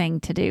unique thing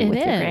to do with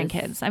your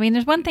grandkids. I mean,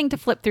 there's one thing to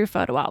flip through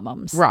photo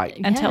albums, right,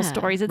 and tell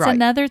stories. It's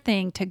another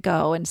thing to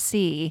go and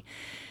see,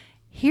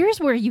 here's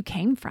where you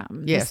came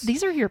from. Yes.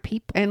 These are your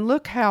people. And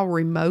look how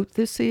remote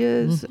this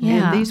is. Mm-hmm.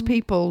 Yeah. And these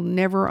people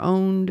never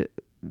owned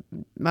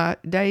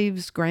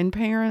Dave's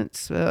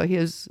grandparents,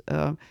 his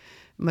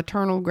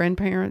maternal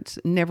grandparents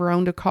never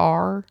owned a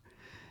car.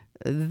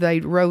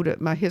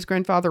 His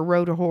grandfather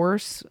rode a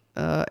horse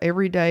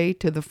every day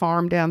to the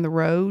farm down the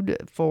road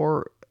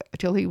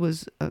till he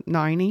was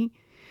 90.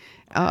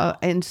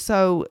 And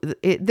so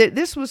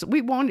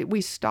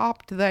we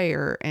stopped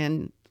there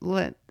and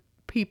let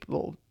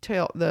people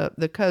tell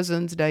the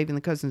cousins, Dave and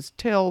the cousins,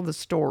 tell the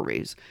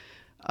stories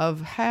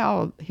of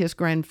how his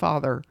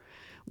grandfather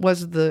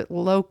was the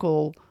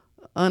local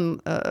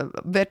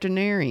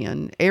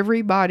veterinarian.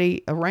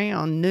 Everybody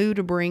around knew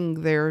to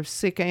bring their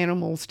sick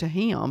animals to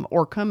him,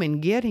 or come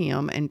and get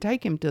him and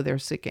take him to their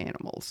sick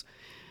animals.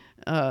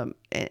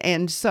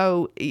 And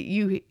so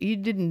you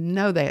didn't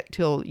know that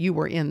till you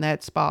were in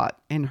that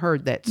spot and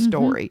heard that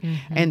story.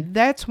 Mm-hmm. And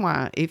that's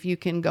why, if you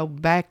can go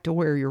back to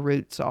where your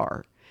roots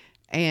are,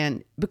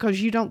 and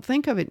because you don't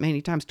think of it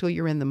many times till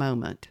you're in the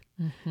moment.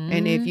 Mm-hmm.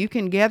 And if you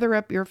can gather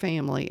up your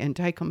family and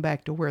take them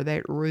back to where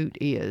that root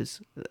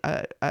is,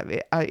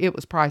 it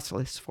was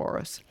priceless for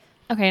us.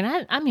 Okay,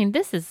 and I mean,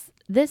 this is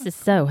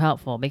so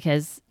helpful,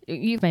 because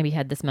you've maybe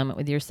had this moment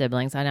with your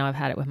siblings. I know I've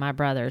had it with my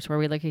brothers, where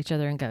we look at each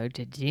other and go,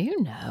 "Did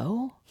you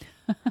know?"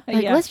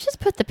 Let's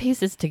just put the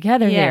pieces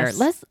together here.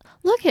 Let's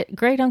look at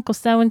great uncle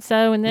so and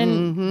so, and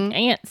then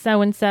aunt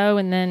so and so,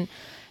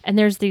 and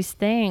there's these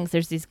things,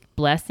 there's these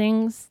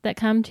blessings that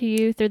come to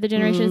you through the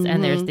generations,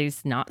 and there's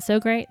these not so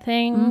great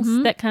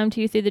things that come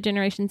to you through the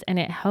generations, and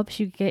it helps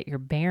you get your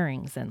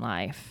bearings in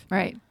life.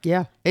 Right.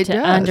 Yeah, it to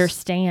does.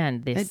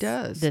 Understand this. It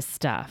does. This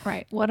stuff.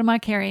 Right. What am I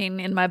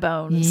carrying in my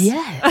bones?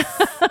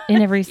 Yes.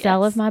 In every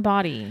cell of my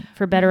body,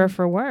 for better or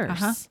for worse.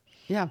 Uh-huh.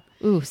 Yeah.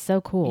 Ooh,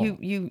 so cool.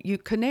 You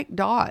connect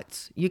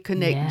dots. You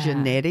connect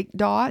genetic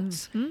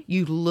dots. Mm-hmm.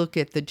 You look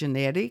at the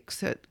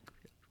genetics that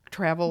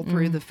travel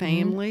through the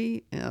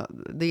family,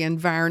 the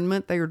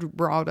environment they were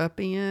brought up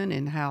in,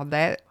 and how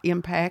that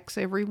impacts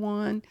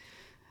everyone.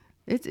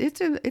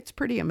 It's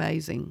pretty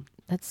amazing.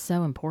 That's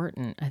so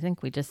important. I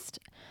think we just,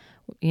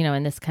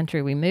 in this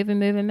country, we move and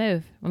move and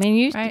move. I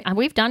mean,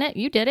 we've done it.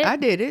 You did it. I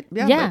did it.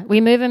 Yeah,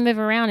 we move and move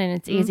around, and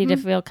it's easy to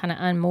feel kind of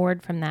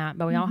unmoored from that.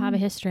 But we all have a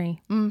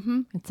history.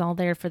 Mm-hmm. It's all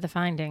there for the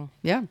finding.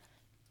 Yeah.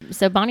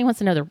 So Bonnie wants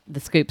to know the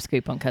scoop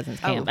on Cousins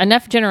Camp.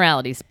 Enough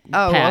generalities,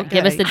 Pat. Okay.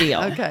 Give us the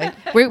deal. Okay.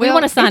 We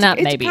want to sign up,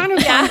 maybe.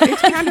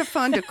 It's kind of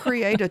fun to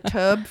create a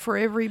tub for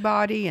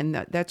everybody,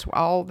 and that's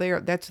all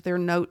that's their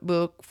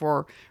notebook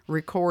for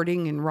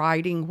recording and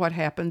writing what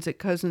happens at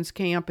Cousins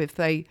Camp. If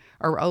they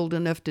are old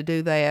enough to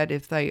do that,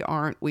 if they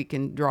aren't, we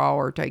can draw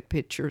or take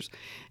pictures.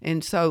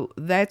 And so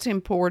that's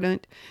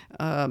important.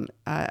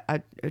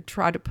 I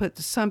try to put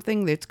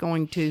something that's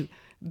going to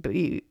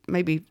be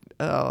maybe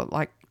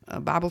like a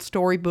Bible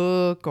story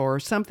book or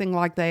something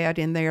like that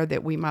in there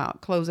that we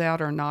might close out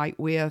our night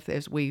with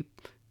as we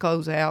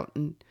close out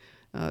and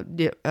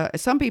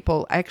some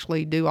people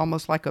actually do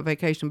almost like a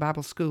vacation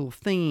Bible school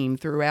theme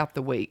throughout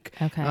the week.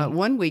 Okay.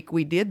 One week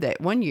we did that.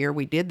 One year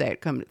we did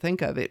that, come to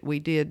think of it. We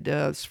did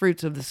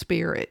fruits of the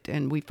Spirit,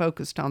 and we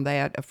focused on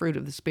that, a fruit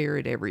of the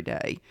Spirit every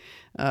day.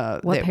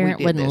 What parent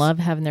wouldn't love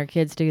having their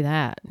kids do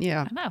that?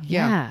 Yeah. I know.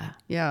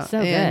 Yeah. So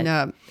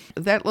and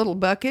that little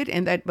bucket,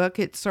 and that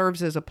bucket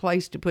serves as a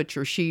place to put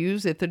your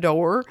shoes at the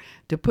door,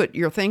 to put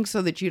your things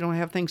so that you don't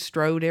have things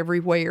strode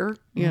everywhere,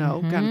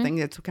 kind of thing.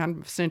 That's kind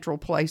of a central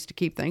place to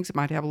keep things. It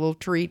might have a little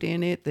treat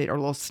in it, or a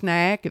little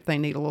snack. If they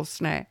need a little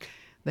snack,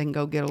 they can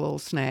go get a little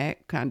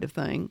snack, kind of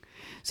thing.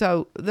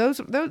 So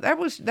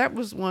that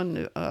was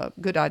one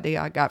good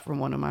idea I got from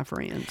one of my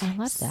friends. I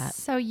love that.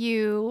 So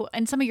you,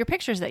 and some of your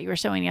pictures that you were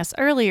showing us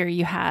earlier,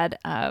 you had,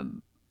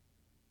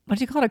 what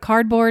do you call it, a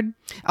cardboard?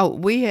 Oh,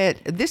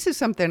 this is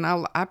something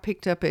I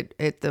picked up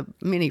at the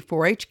many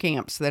 4-H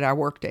camps that I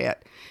worked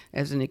at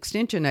as an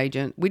extension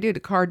agent. We did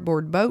a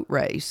cardboard boat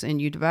race,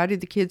 and you divided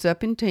the kids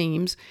up in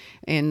teams,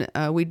 and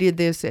we did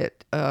this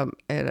at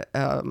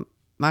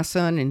my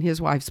son and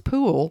his wife's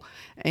pool,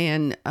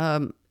 and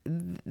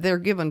they're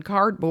given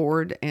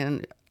cardboard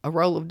and a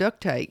roll of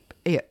duct tape,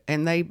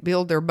 and they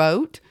build their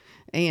boat,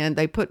 and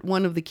they put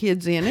one of the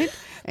kids in it,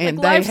 and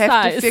like they have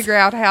life-size. to figure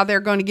out how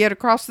they're going to get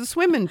across the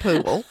swimming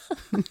pool.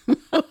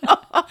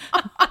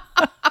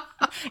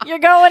 You're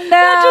going down.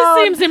 That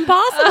just seems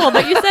impossible,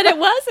 but you said it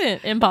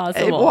wasn't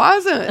impossible.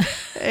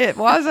 It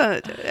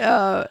wasn't.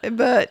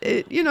 But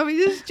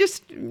it's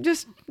just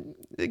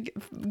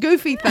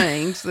goofy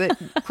things that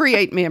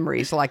create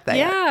memories like that.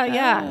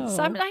 Yeah. Oh.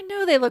 So I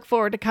know they look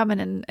forward to coming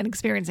and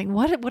experiencing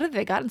what have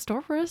they got in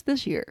store for us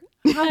this year.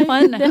 How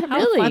fun!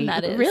 How fun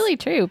that is. Really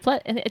true.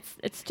 And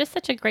it's just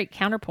such a great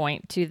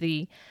counterpoint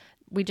to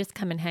we just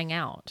come and hang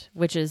out,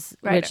 which is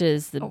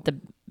the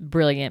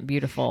brilliant,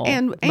 beautiful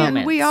and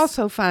moments. we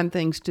also find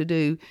things to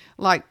do,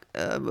 like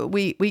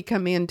we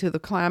come into the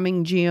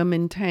climbing gym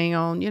in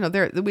town.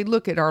 We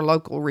look at our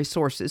local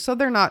resources, so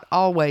they're not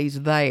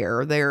always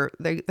there.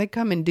 They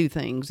come and do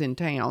things in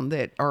town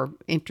that are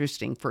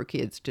interesting for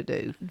kids to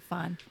do.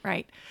 Fun,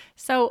 right?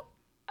 So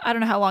I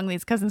don't know how long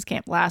these cousins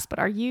camp last, but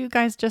are you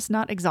guys just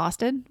not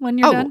exhausted when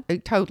you're done?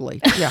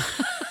 Totally. Yeah.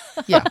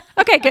 Yeah.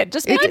 Okay, good.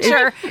 Just making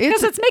sure,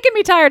 because it's making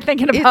me tired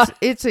thinking about.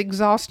 It's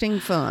exhausting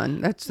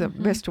fun. That's the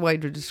best way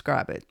to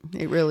describe it.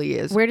 It really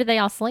is. Where do they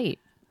all sleep?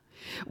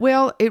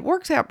 Well, it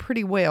works out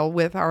pretty well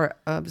with our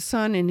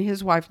son and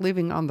his wife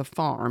living on the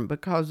farm,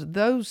 because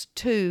those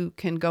two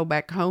can go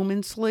back home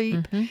and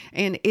sleep,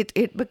 and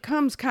it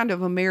becomes kind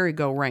of a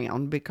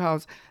merry-go-round,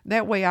 because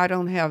that way I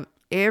don't have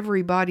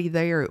everybody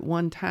there at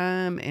one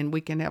time, and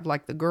we can have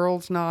like the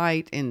girls'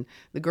 night, and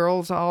the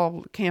girls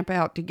all camp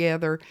out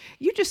together.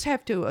 You just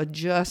have to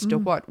adjust to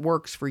what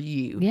works for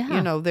you.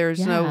 Yeah.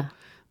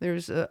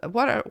 There's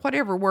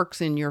whatever works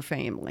in your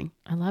family.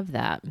 I love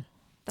that.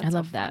 That's I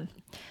love so that.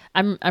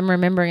 fun. I'm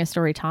remembering a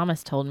story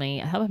Thomas told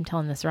me. I hope I'm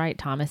telling this right,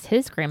 Thomas.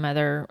 His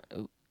grandmother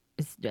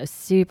is a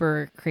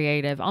super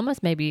creative,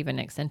 almost maybe even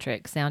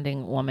eccentric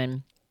sounding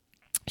woman.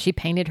 She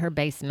painted her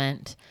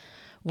basement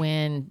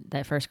when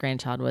that first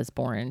grandchild was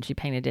born. She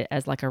painted it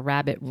as like a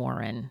rabbit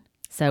warren.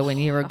 So when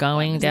you were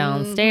going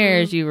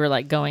downstairs, you were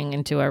like going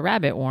into a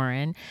rabbit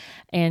warren.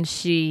 And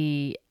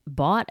she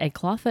bought a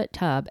clawfoot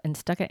tub and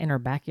stuck it in her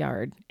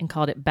backyard and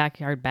called it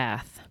backyard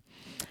bath.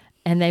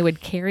 And they would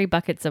carry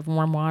buckets of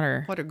warm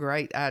water. What a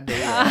great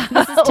idea.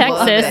 This is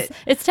Texas.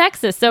 It's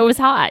Texas, so it was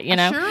hot,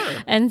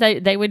 Sure. And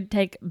they would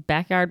take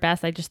backyard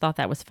baths. I just thought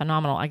that was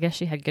phenomenal. I guess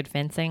she had good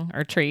fencing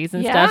or trees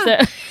and Yeah.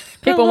 stuff. So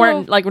people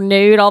weren't like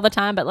nude all the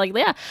time, but like,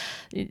 yeah.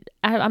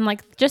 I'm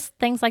like, just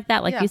things like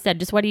that. Like you said,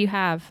 just what do you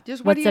have?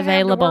 Just what What's do you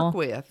available? have to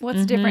work with?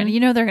 What's different?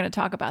 They're going to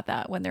talk about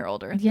that when they're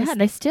older. Yeah,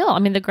 they still,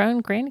 the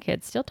grown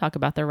grandkids still talk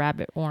about their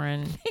rabbit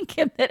warren.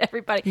 Thinking that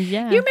everybody.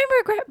 Yeah. You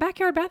remember a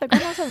backyard bath at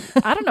grandma's house?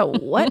 I don't know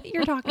what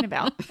you're talking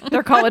about.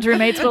 Their college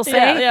roommates will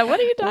say. Yeah, what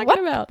are you talking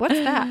about? What's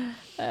that?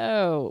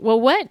 Oh,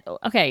 well,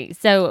 okay.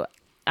 So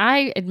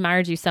I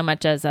admired you so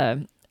much as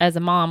a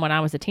mom when I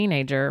was a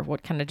teenager,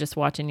 kind of just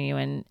watching you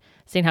and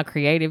seeing how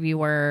creative you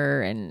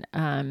were, and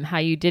how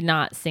you did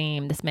not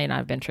seem, this may not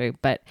have been true,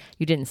 but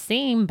you didn't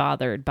seem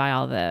bothered by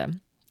all the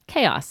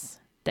chaos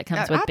that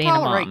comes with being a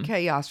mom. I tolerate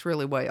chaos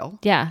really well.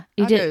 Yeah,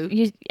 you I did.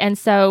 do. And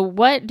so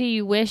what do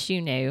you wish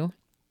you knew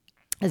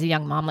as a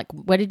young mom? Like,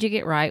 what did you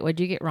get right? What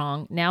did you get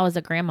wrong? Now as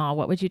a grandma,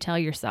 what would you tell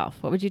yourself?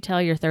 What would you tell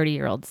your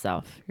 30-year-old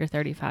self, your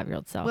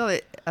 35-year-old self?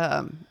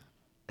 Well,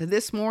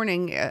 this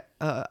morning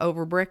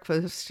over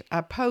breakfast,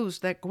 I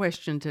posed that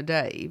question to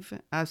Dave.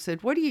 I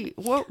said, "What do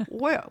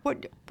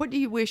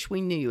you wish we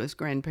knew as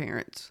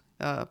grandparents?"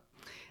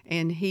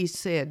 And he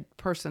said,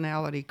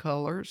 "Personality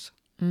colors."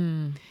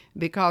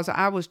 Because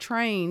I was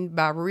trained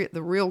by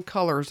the Real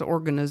Colors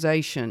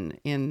organization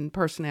in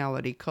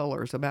personality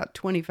colors about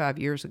 25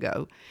 years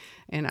ago.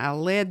 And I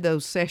led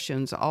those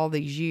sessions all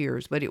these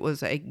years, but it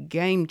was a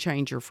game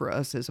changer for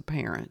us as a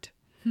parent.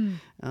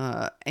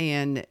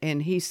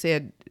 And he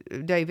said,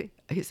 David,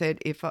 he said,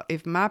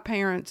 if my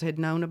parents had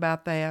known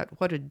about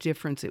that, what a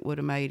difference it would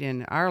have made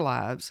in our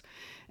lives.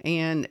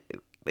 And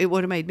it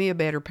would have made me a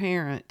better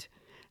parent.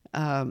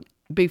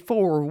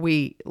 before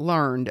we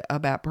learned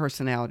about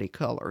personality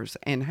colors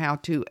and how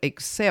to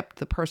accept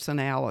the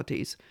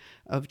personalities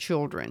of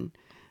children,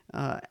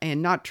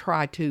 and not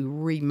try to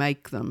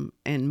remake them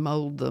and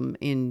mold them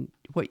in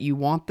what you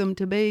want them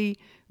to be,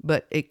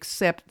 but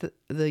accept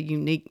the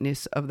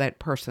uniqueness of that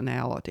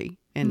personality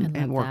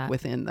and work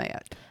within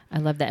that. I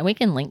love that. And we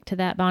can link to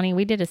that, Bonnie.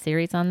 We did a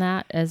series on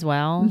that as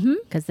well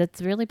because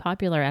it's really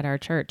popular at our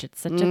church.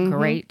 It's such a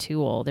great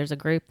tool. There's a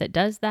group that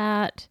does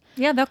that.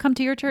 Yeah, they'll come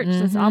to your church.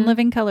 It's on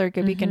Living Color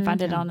Group. You can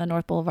find it on the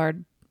North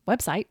Boulevard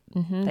website.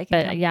 They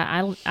can come.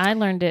 Yeah, I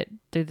learned it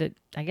through the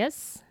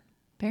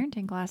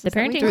parenting classes. The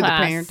parenting Through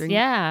class. the parenting.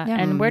 Yeah.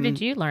 And where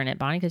did you learn it,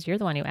 Bonnie? Because you're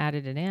the one who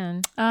added it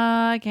in.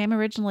 I came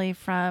originally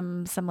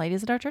from some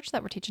ladies at our church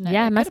that were teaching it.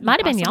 Yeah, it might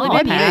have been y'all.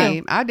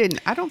 Maybe.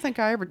 I don't think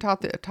I ever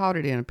taught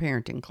it in a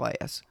parenting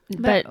class.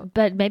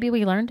 But maybe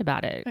we learned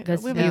about it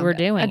because we were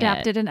doing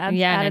adapted it. and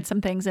added some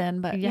things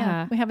in. But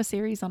yeah, we have a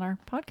series on our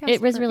podcast.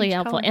 It was really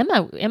helpful.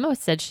 Emma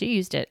said she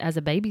used it as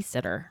a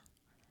babysitter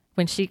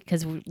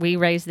because we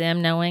raised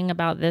them knowing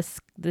about this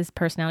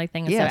personality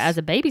thing. And so as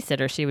a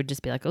babysitter, she would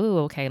just be like, oh,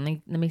 okay,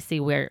 let me see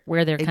where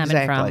they're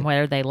coming from, what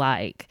are they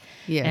like,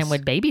 and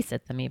would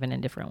babysit them even in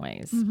different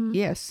ways.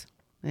 Yes,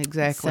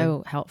 exactly.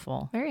 So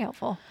helpful. Very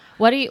helpful.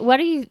 What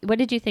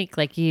did you think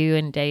like you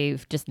and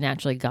Dave just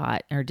naturally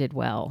got or did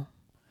well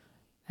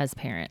as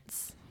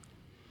parents?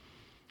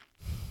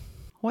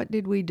 What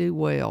did we do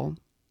well?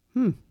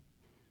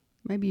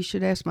 Maybe you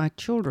should ask my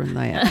children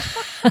that.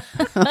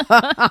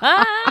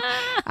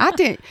 I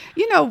tend,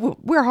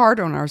 we're hard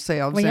on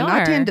ourselves,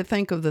 I tend to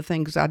think of the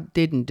things I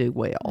didn't do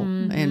well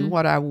and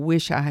what I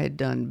wish I had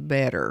done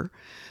better.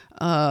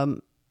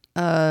 One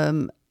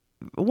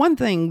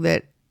thing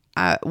that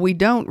we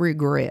don't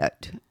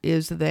regret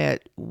is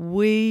that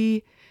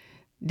we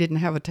didn't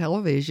have a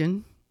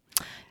television.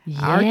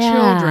 Yeah. Our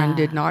children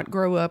did not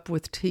grow up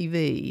with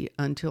TV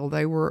until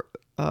they were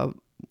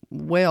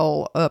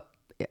well up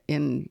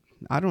in,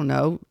 I don't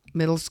know,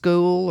 middle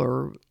school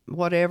or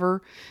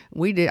whatever.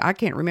 I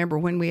can't remember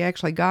when we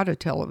actually got a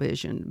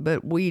television,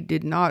 but we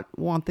did not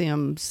want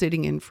them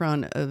sitting in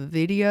front of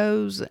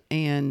videos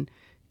and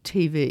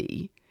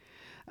TV.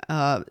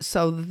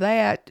 So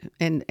that,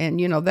 and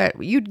that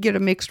you'd get a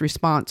mixed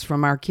response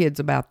from our kids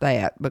about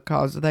that,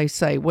 because they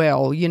say,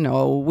 well,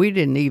 we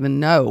didn't even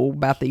know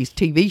about these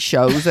TV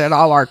shows that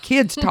all our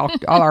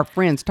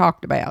friends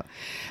talked about.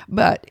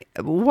 But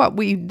what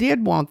we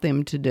did want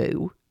them to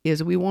do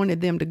is we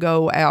wanted them to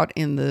go out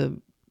in the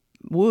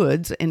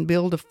woods and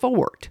build a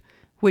fort,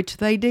 which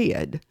they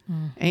did.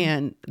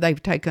 And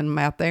they've taken them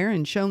out there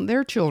and shown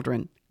their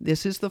children,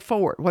 this is the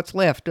fort, what's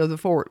left of the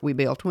fort we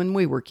built when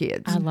we were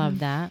kids. I love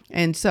that.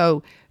 And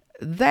so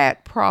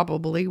that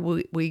probably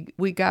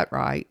we got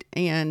right.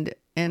 And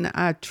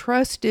I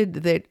trusted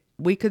that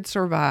we could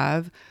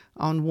survive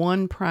on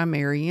one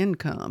primary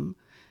income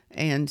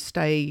and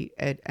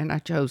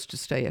I chose to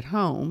stay at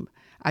home.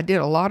 I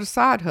did a lot of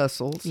side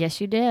hustles. Yes,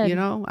 you did.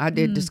 I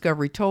did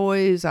Discovery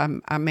Toys.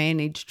 I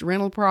managed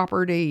rental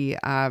property.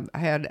 I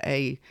had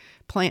a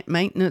plant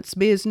maintenance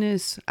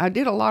business. I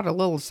did a lot of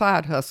little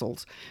side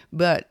hustles,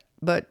 but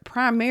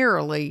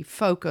primarily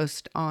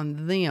focused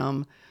on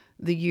them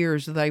the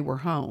years they were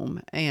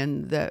home,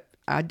 and that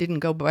I didn't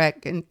go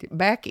back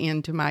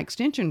into my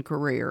extension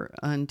career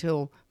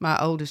until my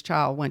oldest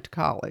child went to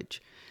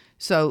college.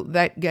 So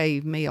that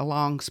gave me a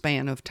long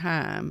span of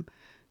time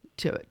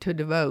to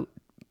devote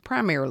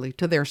primarily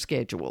to their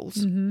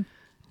schedules.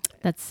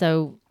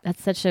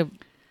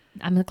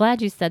 I'm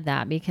glad you said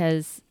that,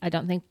 because I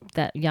don't think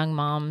that young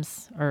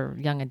moms or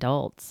young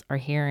adults are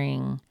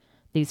hearing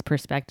these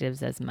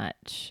perspectives as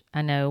much.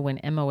 I know when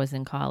Emma was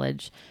in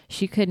college,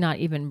 she could not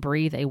even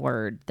breathe a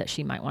word that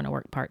she might want to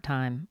work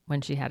part-time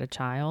when she had a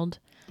child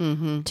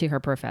to her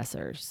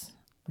professors.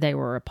 They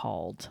were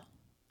appalled.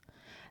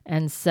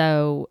 And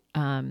so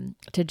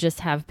to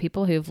just have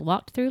people who've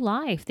walked through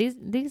life,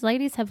 these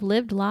ladies have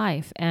lived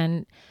life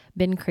and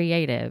been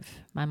creative.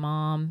 My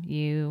mom,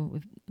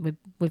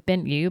 we've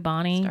been, you,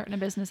 Bonnie, starting a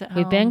business at home.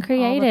 We've been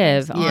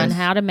creative on Yes.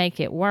 how to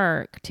make it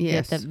work to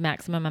Yes. get the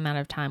maximum amount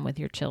of time with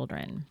your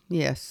children.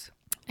 Yes.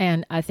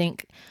 And I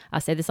think I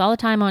say this all the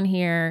time on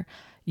here,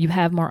 you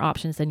have more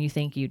options than you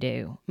think you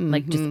do.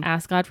 Like, just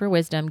ask God for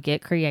wisdom,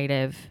 get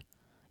creative.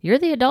 You're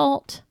the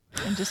adult.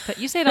 And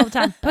you say it all the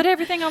time, put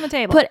everything on the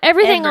table. Put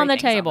everything on the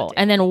table,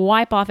 and then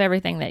wipe off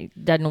everything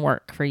that doesn't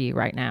work for you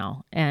right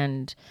now,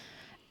 and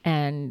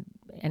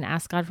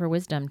ask God for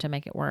wisdom to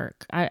make it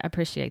work. I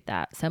appreciate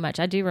that so much.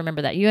 I do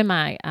remember that you and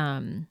my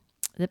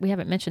we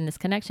haven't mentioned this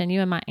connection.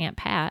 You and my Aunt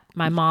Pat,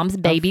 my mom's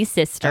baby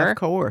sister, Of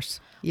course.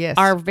 Yes.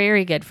 are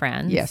very good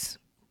friends.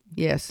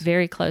 Yes.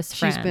 Very close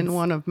friends. She's been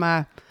one of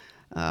my,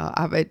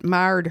 I've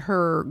admired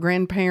her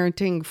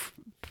grandparenting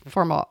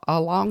from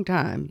a long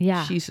time.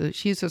 Yeah. She's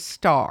a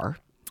star.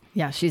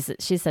 Yeah, she's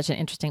such an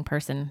interesting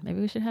person. Maybe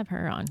we should have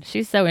her on.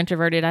 She's so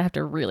introverted, I have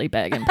to really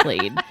beg and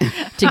plead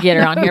to get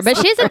her on here. But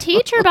she's a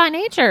teacher by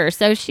nature,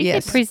 so she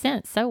could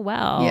present so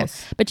well.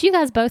 Yes. But you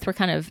guys both were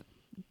kind of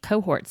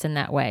cohorts in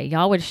that way.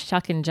 Y'all would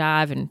shuck and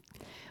jive and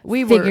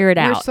figure it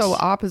out. We're so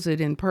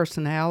opposite in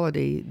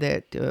personality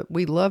that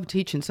we love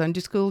teaching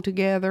Sunday school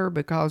together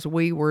because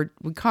we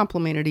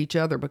complemented each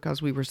other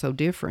because we were so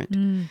different,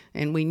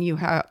 and we knew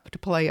how to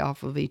play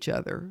off of each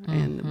other,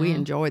 and we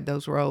enjoyed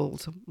those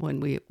roles when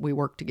we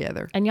worked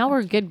together. And y'all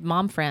were good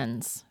mom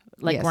friends.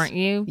 Like, yes. weren't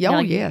you? Yeah,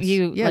 like, yes.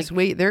 Yes.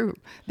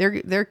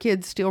 Their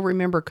kids still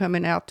remember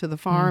coming out to the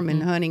farm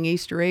and hunting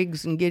Easter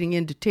eggs and getting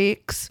into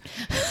ticks.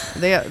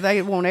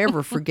 They won't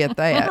ever forget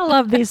that. I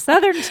love these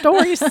Southern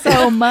stories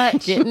so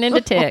much. Getting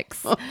into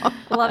ticks. Love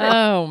it.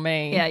 Oh,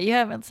 man. Yeah, you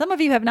haven't. Some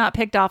of you have not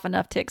picked off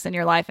enough ticks in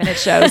your life, and it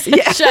shows.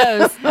 It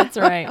shows. That's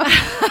right.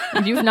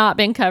 You've not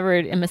been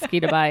covered in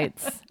mosquito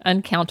bites.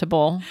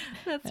 Uncountable.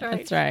 That's right.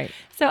 That's right.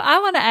 So I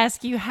want to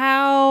ask you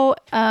how,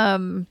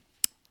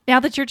 now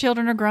that your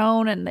children are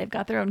grown and they've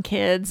got their own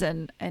kids,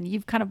 and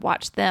you've kind of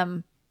watched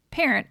them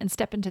parent and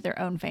step into their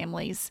own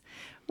families,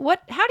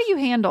 how do you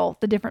handle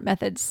the different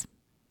methods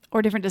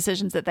or different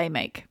decisions that they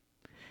make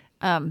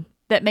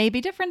that may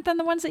be different than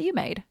the ones that you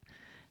made,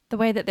 the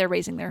way that they're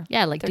raising their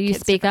like, do you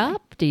speak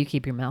up? Do you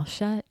keep your mouth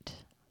shut?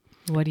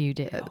 What do you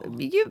do?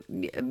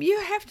 You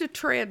have to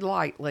tread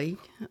lightly.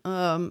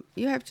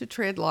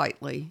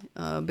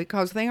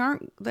 Because they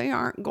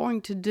aren't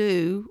going to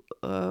do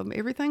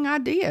everything I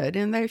did,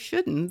 and they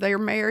shouldn't. They're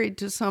married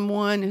to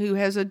someone who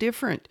has a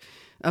different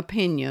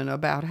opinion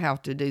about how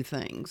to do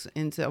things,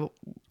 and so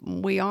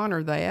we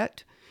honor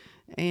that,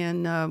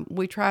 and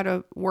we try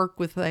to work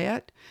with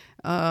that.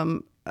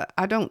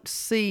 I don't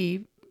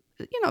see.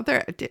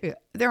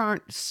 There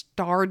aren't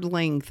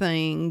startling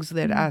things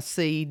that I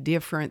see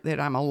different that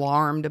I'm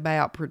alarmed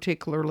about,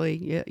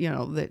 particularly,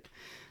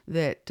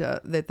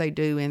 that they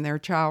do in their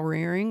child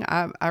rearing.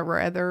 I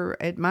rather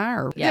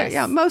admire,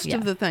 most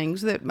of the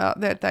things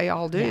that they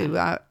all do.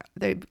 Yeah.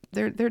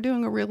 They're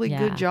doing a really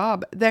good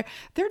job.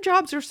 Their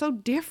jobs are so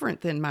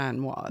different than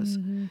mine was.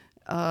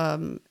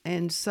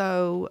 And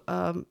so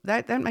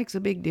that makes a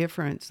big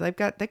difference. They've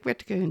got to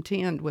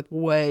contend with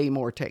way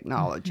more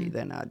technology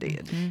than I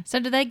did. So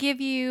do they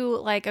give you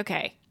like,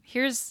 okay,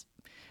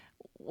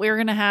 we're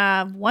going to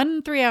have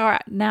 1 3-hour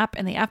nap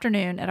in the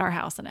afternoon at our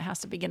house, and it has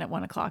to begin at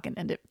 1:00 and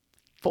end at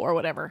 4,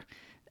 whatever.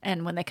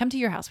 And when they come to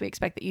your house, we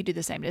expect that you do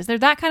the same. Is there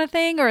that kind of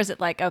thing, or is it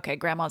like, okay,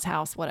 grandma's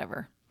house,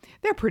 whatever?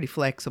 They're pretty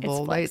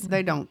flexible.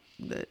 They don't.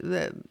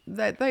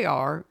 They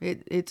are.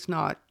 It's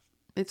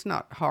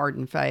not hard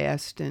and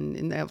fast,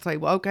 and they'll say,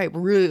 well, okay,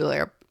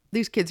 really,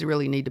 these kids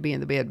really need to be in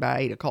the bed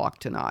by 8:00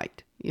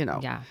 tonight,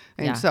 Yeah.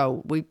 And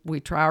so we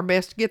try our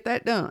best to get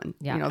that done,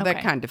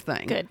 that kind of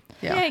thing. Good.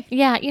 Yeah.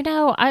 Yay.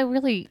 Yeah, I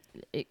really,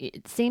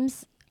 it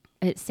seems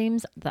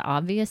the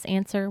obvious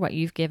answer, what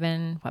you've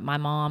given, what my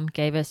mom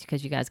gave us,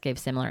 because you guys gave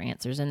similar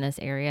answers in this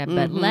area.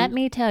 But let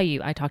me tell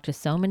you, I talked to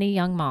so many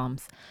young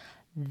moms,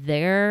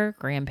 their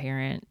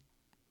grandparent,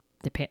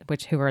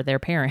 who are their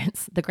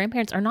parents, the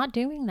grandparents are not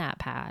doing that,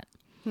 Pat.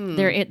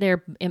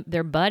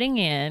 They're butting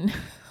in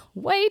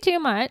way too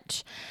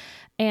much,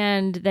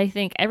 and they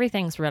think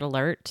everything's red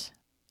alert,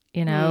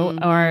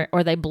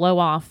 or they blow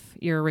off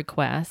your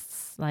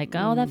requests like,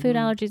 oh, that food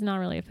allergy is not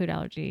really a food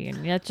allergy,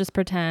 and let's just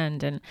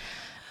pretend,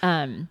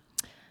 and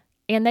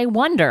they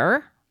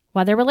wonder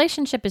why their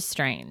relationship is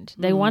strained.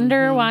 They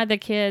wonder why the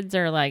kids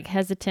are like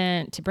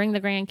hesitant to bring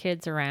the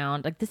grandkids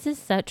around. Like, this is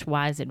such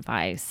wise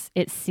advice.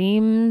 It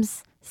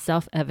seems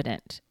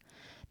self-evident.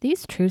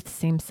 These truths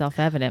seem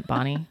self-evident,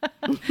 Bonnie.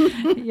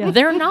 Yeah.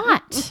 They're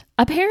not.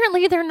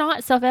 Apparently, they're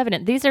not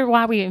self-evident. These are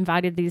why we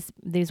invited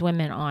these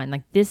women on.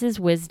 Like, this is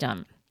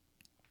wisdom.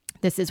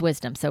 This is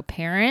wisdom. So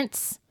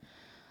parents,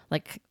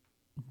 like,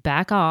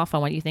 back off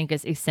on what you think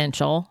is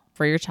essential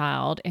for your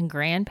child. And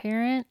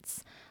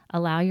grandparents,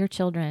 allow your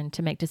children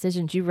to make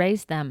decisions. You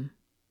raise them.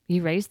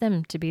 You raise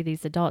them to be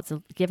these adults.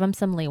 So give them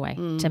some leeway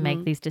to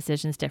make these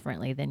decisions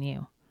differently than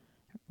you.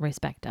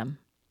 Respect them.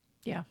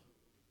 Yeah.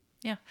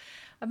 Yeah.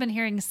 I've been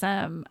hearing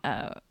some,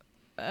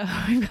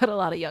 we've got a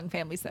lot of young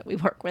families that we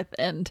work with,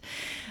 and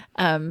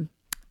a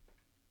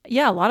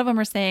lot of them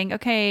are saying,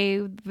 okay,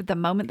 the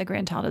moment the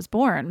grandchild is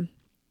born,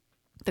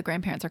 the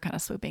grandparents are kind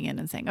of swooping in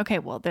and saying, okay,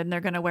 well, then they're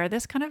going to wear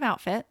this kind of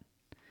outfit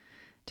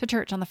to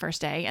church on the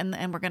first day, and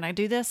we're going to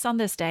do this on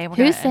this day.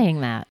 Who's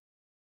saying that?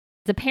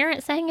 The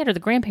parent saying it, or the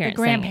grandparent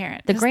saying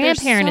it? The grandparent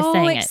is saying it.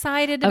 They're so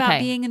excited about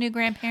being a new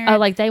grandparent. Oh,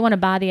 like they want to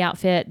buy the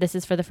outfit. This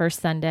is for the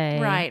first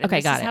Sunday. Right.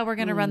 Okay, got it. This it. is how we're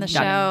going to run the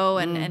show.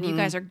 And you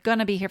guys are going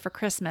to be here for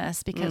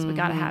Christmas because we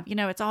got to have,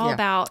 it's all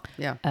about.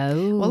 Yeah.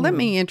 Oh. Well, let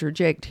me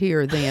interject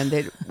here then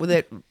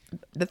that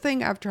the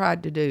thing I've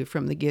tried to do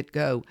from the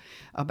get-go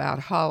about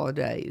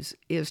holidays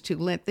is to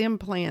let them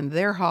plan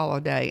their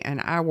holiday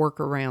and I work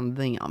around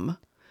them.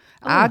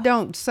 I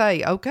don't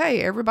say,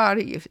 okay,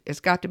 everybody has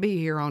got to be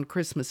here on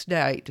Christmas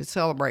Day to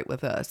celebrate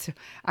with us.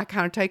 I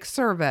kind of take a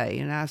survey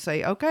and I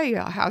say, okay,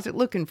 how's it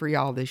looking for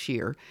y'all this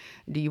year?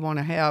 Do you want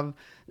to have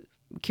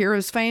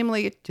Kira's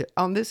family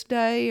on this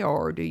day,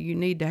 or do you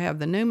need to have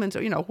the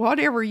Newmans?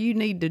 Whatever you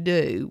need to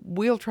do,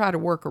 we'll try to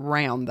work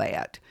around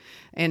that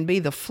and be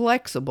the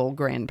flexible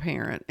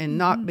grandparent and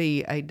not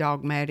be a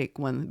dogmatic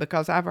one,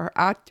 because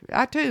I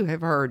too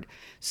have heard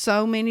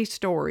so many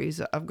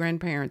stories of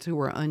grandparents who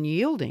were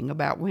unyielding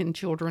about when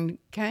children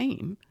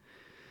came,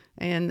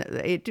 and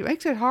it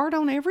makes it hard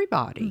on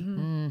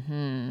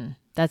everybody.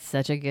 That's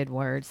such a good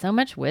word. So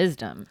much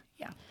wisdom.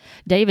 Yeah.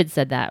 David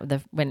said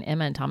that when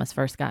Emma and Thomas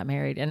first got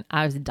married, and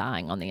I was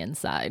dying on the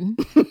inside.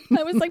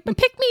 I was like, but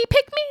pick me.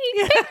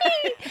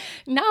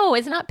 No,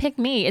 it's not pick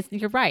me.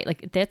 You're right.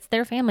 Like, that's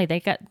their family.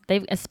 They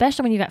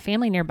especially when you got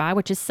family nearby,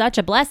 which is such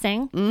a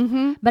blessing.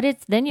 Mm-hmm. But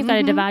then you've got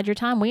to divide your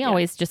time. We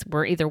always just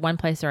were either one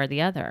place or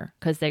the other,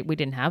 because we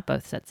didn't have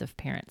both sets of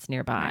parents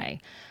nearby.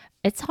 Right.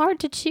 It's hard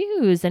to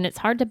choose, and it's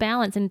hard to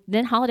balance, and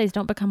then holidays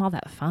don't become all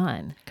that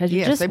fun because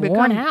you're just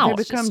worn out.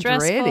 They become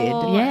stressful.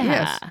 dreaded. Yeah.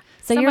 Yes.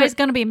 So somebody's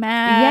going to be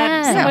mad.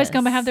 Yes. Somebody's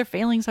going to have their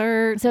feelings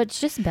hurt. So it's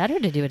just better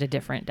to do it a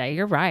different day.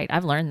 You're right.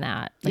 I've learned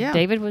that. Yeah.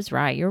 David was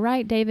right. You're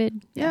right,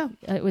 David. Yeah.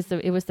 It was the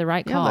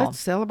right Yeah, call. let's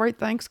celebrate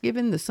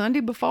Thanksgiving the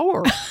Sunday before,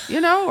 or Why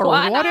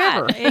not?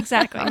 whatever.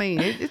 Exactly. I mean,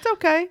 it's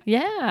okay.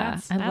 Yeah.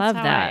 That's I love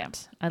how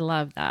that. I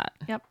love that.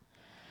 Yep.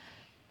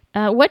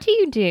 What do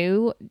you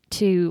do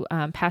to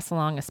pass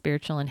along a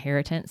spiritual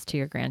inheritance to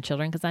your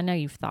grandchildren? Because I know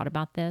you've thought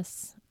about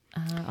this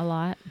a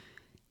lot.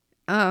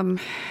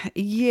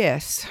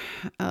 Yes.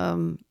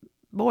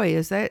 Boy,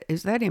 is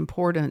that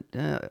important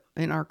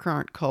in our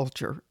current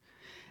culture.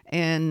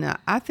 And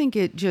I think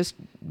it just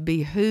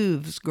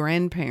behooves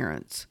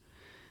grandparents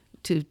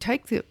to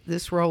take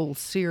this role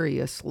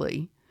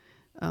seriously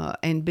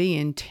and be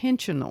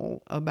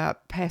intentional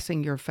about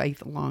passing your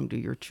faith along to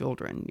your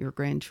children, your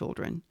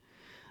grandchildren.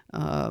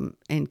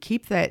 And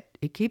keep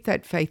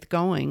that faith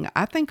going.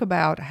 I think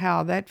about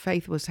how that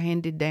faith was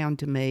handed down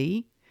to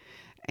me,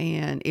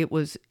 and it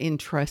was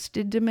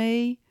entrusted to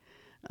me,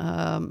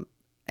 by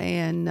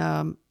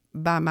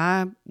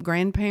my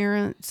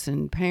grandparents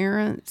and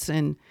parents,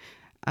 and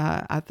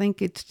I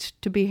think it's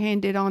to be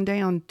handed on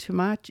down to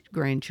my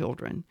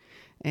grandchildren.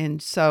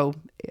 And so,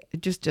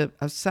 just a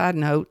side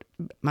note,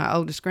 my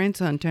oldest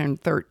grandson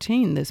turned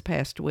 13 this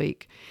past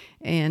week,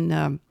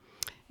 and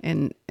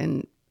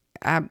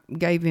I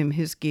gave him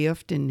his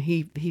gift, and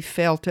he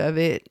felt of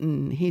it,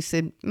 and he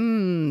said,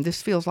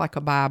 this feels like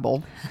a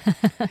Bible.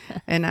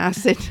 And I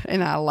said,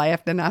 and I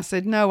laughed, and I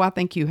said, no, I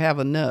think you have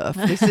enough.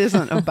 This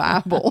isn't a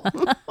Bible.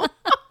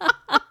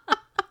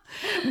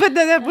 But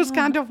that was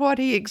kind of what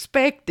he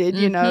expected,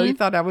 He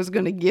thought I was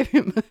going to give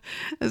him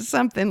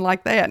something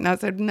like that. And I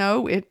said,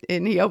 no,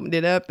 and he opened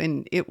it up,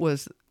 and it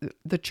was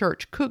the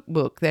church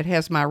cookbook that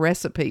has my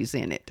recipes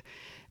in it,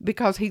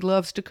 because he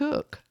loves to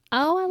cook.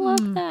 Oh, I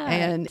love that.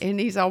 And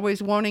he's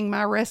always wanting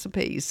my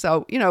recipes.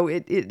 So,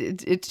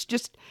 it's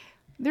just,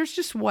 there's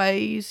just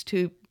ways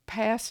to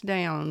pass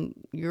down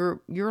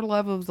your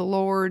love of the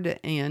Lord,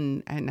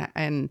 and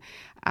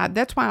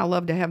that's why I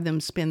love to have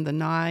them spend the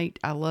night.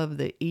 I love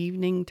the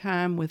evening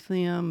time with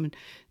them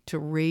to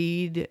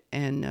read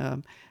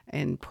and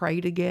pray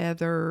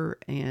together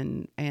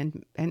and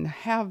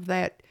have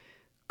that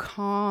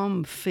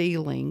calm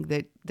feeling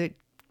that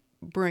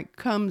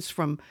comes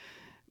from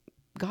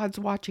God's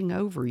watching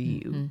over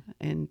you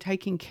and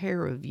taking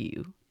care of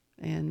you.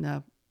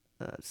 And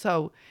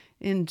so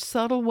in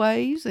subtle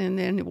ways and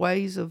in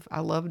ways of, I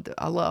love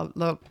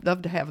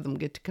to have them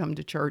get to come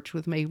to church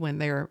with me when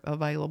they're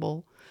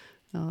available.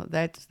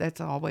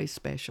 That's always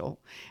special.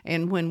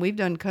 And when we've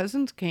done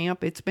cousins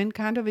camp, it's been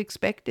kind of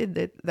expected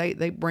that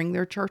they bring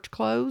their church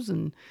clothes,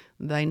 and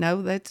they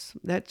know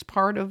that's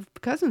part of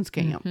cousins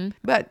camp.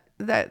 But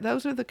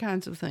those are the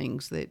kinds of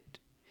things that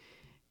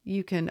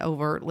you can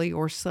overtly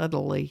or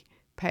subtly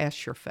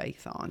pass your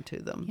faith on to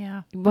them.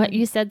 Yeah. What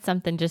you said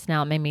something just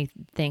now made me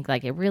think,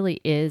 like, it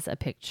really is a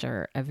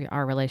picture of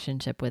our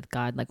relationship with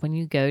God. Like when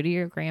you go to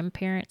your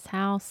grandparents'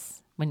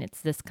 house, when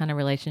it's this kind of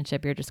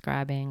relationship you're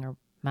describing, or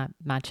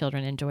my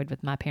children enjoyed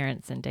with my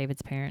parents and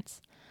David's parents,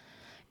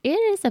 it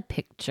is a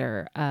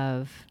picture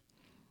of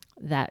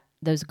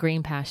those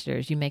green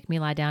pastures. You make me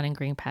lie down in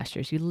green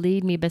pastures. You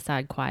lead me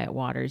beside quiet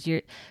waters.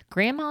 Your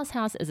grandma's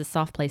house is a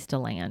soft place to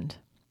land.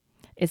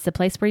 It's the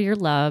place where you're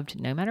loved,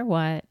 no matter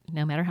what,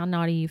 no matter how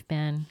naughty you've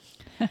been.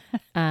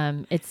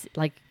 It's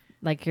like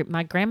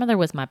my grandmother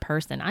was my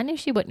person. I knew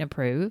she wouldn't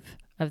approve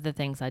of the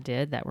things I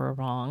did that were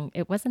wrong.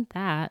 It wasn't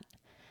that.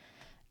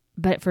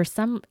 But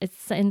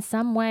it's in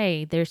some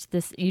way, there's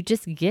this, you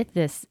just get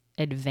this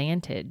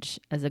advantage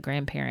as a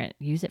grandparent.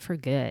 Use it for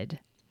good.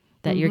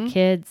 That your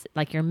kids,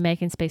 like, you're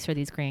making space for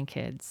these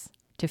grandkids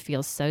to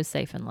feel so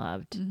safe and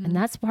loved. And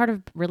that's part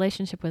of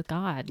relationship with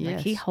God. Yes.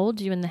 Like, he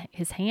holds you in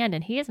his hand,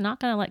 and he is not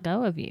going to let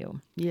go of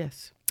you.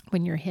 Yes.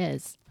 When you're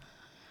his.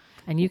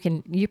 And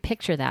you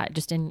picture that,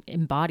 just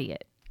embody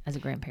it as a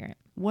grandparent.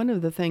 One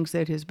of the things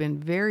that has been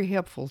very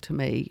helpful to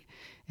me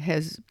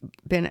has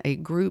been a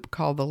group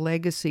called the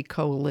Legacy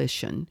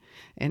Coalition.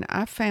 And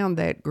I found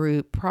that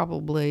group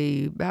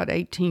probably about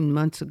 18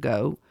 months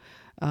ago.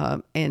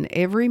 And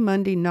every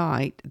Monday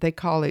night, they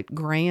call it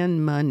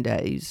Grand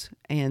Mondays,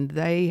 and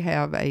they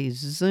have a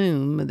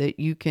Zoom that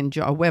you can,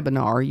 a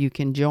webinar you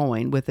can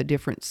join with a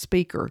different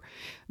speaker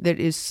that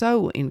is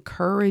so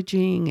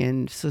encouraging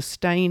and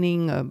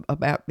sustaining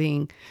about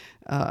being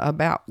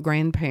about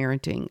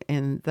grandparenting.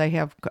 And they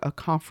have a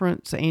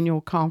conference,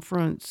 annual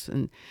conference,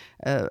 and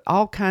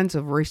all kinds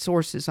of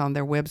resources on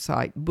their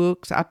website.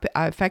 Books.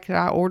 In fact,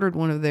 I ordered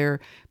one of their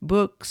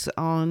books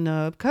on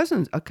a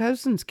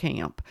cousins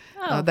camp.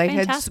 Oh, they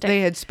fantastic.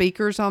 had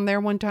speakers on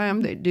there one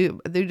time. They do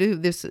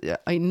this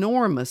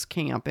enormous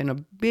camp in a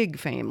big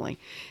family,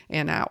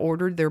 and I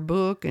ordered their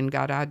book and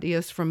got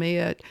ideas from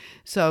it.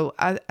 So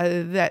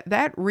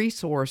that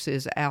resource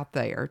is out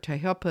there to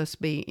help us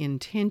be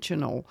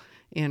intentional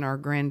in our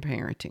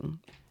grandparenting.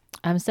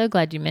 I'm so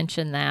glad you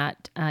mentioned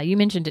that. You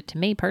mentioned it to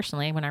me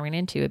personally when I ran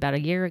into you about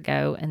a year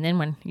ago. And then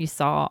when you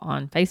saw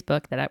on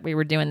Facebook that we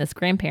were doing this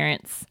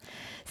grandparents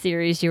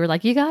series, you were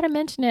like, you got to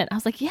mention it. I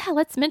was like, yeah,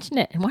 let's mention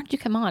it. And why don't you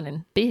come on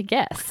and be a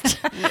guest?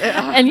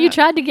 And you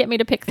tried to get me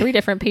to pick 3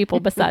 different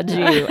people besides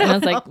you. And I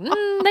was like,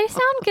 they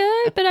sound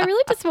good, but I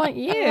really just want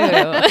you.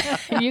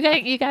 And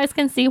you guys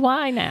can see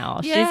why now.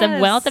 Yes. She's a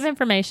wealth of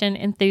information,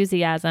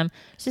 enthusiasm.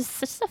 She's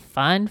just a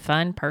fun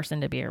person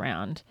to be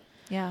around.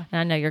 Yeah. And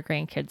I know your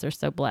grandkids are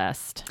so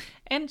blessed.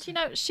 And,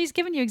 she's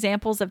given you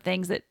examples of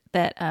things that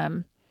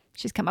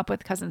she's come up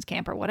with, cousins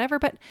camp or whatever.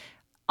 But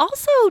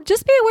also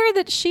just be aware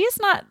that she is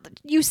not,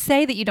 you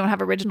say that you don't have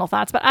original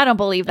thoughts, but I don't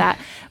believe that.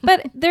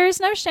 But there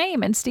is no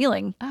shame in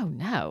stealing. Oh,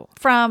 no.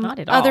 From Not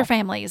at all. other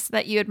families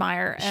that you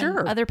admire and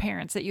Sure. other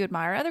parents that you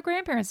admire, other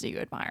grandparents that you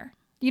admire.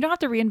 You don't have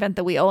to reinvent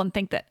the wheel and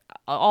think that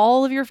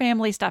all of your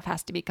family stuff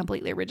has to be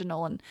completely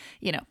original and,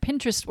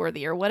 Pinterest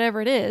worthy or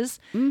whatever it is.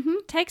 Mm-hmm.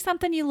 Take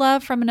something you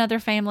love from another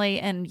family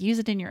and use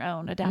it in your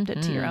own, adapt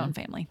it to your own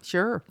family.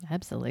 Sure.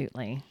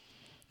 Absolutely.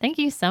 Thank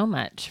you so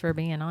much for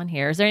being on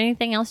here. Is there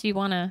anything else you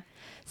want to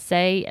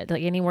say,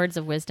 like any words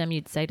of wisdom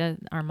you'd say to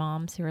our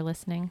moms who are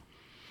listening?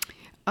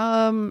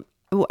 Well,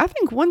 I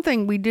think one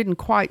thing we didn't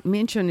quite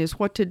mention is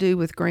what to do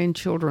with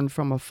grandchildren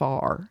from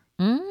afar.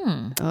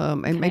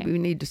 And maybe we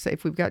need to say,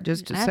 if we've got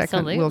just a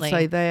second, we'll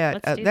say that.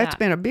 Let's do That's that.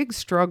 been a big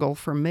struggle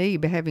for me,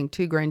 having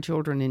 2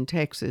 grandchildren in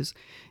Texas.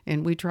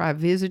 And we try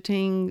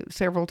visiting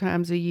several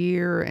times a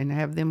year and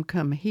have them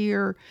come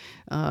here.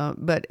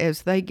 But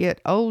as they get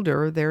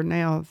older, they're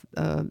now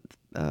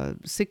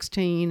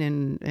 16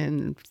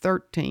 and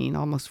 13,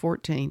 almost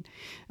 14.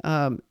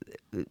 I've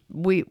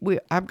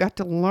got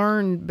to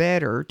learn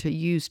better to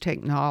use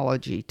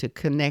technology to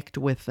connect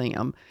with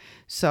them.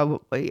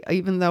 So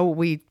even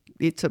though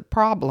it's a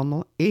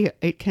problem,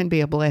 it can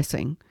be a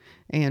blessing.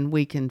 And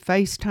we can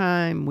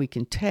FaceTime, we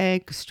can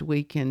text,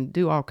 we can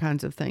do all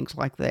kinds of things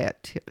like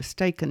that to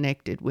stay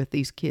connected with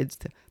these kids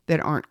that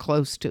aren't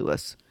close to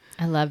us.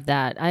 I love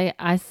that.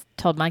 I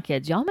told my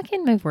kids, y'all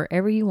can move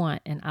wherever you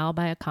want and I'll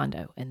buy a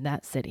condo in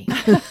that city.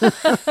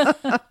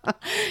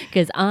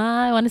 Because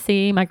I want to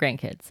see my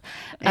grandkids.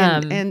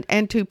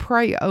 And to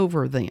pray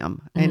over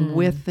them and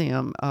with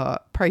them,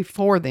 pray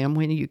for them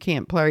when you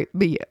can't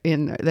be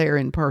there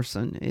in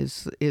person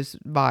is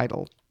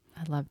vital.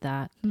 I love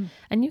that.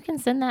 And you can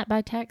send that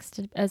by text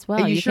as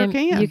well. You sure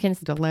can. You can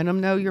to let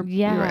them know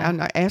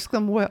and ask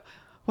them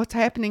what's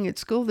happening at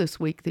school this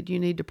week that you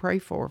need to pray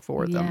for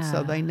them,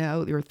 so they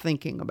know you're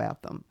thinking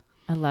about them.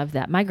 I love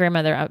that. My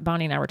grandmother,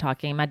 Bonnie and I were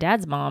talking, my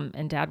dad's mom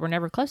and dad were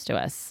never close to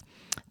us.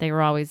 They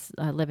were always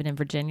living in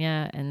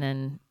Virginia, and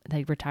then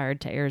they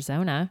retired to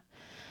Arizona.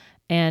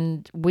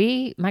 And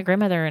my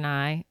grandmother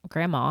and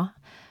Grandma,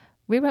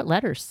 we wrote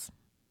letters.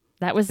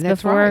 That was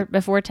before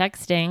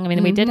texting. I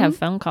mean, we did have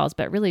phone calls,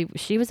 but really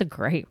she was a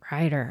great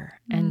writer.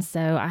 And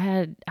so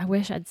I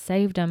wish I'd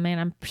saved them, man.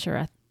 I'm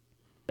sure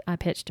I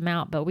pitched them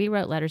out, but we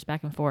wrote letters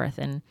back and forth,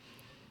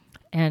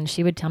 and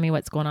she would tell me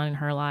what's going on in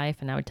her life,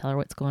 and I would tell her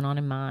what's going on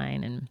in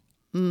mine.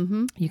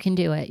 And you can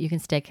do it. You can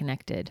stay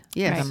connected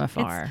from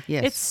afar.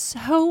 It's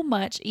so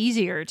much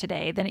easier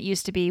today than it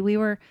used to be.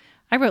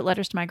 I wrote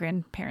letters to my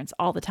grandparents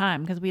all the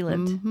time because we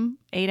lived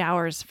 8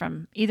 hours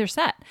from either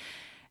set.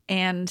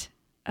 And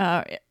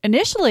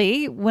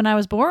initially, when I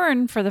was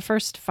born, for the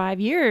first 5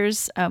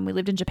 years, we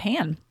lived in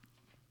Japan,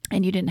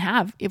 and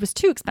it was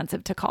too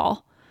expensive to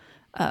call.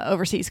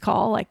 Overseas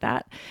call like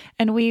that.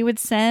 And we would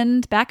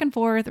send back and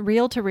forth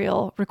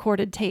reel-to-reel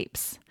recorded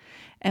tapes.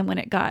 And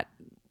when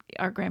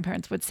our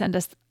grandparents would send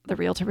us the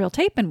reel-to-reel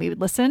tape, and we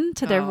would listen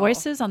to their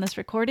voices on this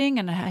recording,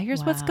 and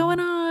here's what's going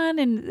on.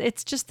 And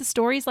it's just the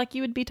stories like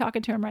you would be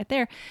talking to them right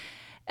there.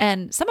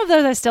 And some of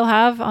those I still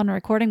have on a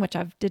recording, which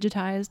I've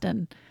digitized,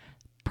 and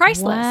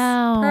priceless.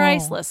 Wow.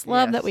 Priceless.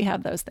 Love that we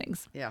have those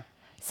things. Yeah.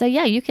 So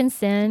you can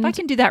send. If I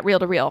can do that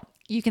reel-to-reel,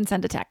 you can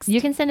send a text. You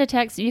can send a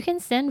text. You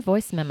can send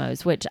voice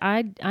memos, which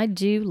I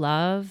do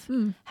love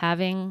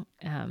having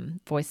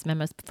voice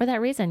memos for that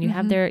reason. You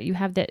have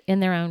that in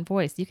their own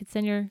voice. You could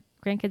send your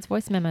grandkids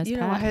voice memos.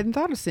 I hadn't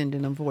thought of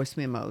sending them voice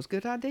memos.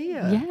 Good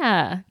idea.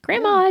 Yeah,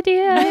 grandma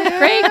idea.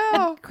 Great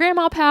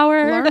grandma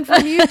power. Learn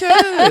from you too.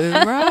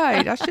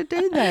 Right. I should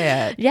do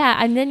that.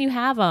 Yeah, and then you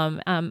have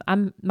them.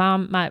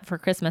 For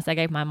Christmas I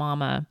gave my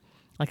mom a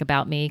like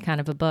about me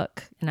kind of a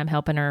book, and I'm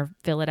helping her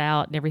fill it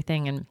out and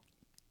everything. And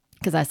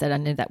because I said I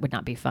knew that would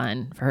not be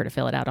fun for her to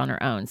fill it out on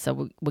her own.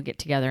 So we'll get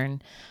together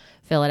and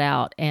fill it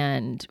out.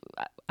 And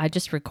I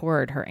just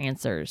record her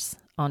answers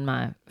on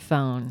my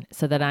phone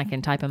so that I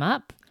can type them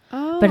up.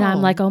 Oh. But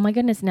I'm like, oh my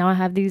goodness, now I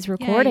have these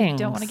recordings. You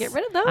don't want to get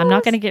rid of those. I'm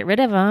not going to get rid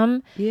of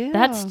them. Yeah.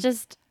 That's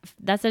just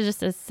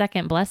a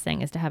second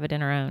blessing, is to have it in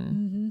her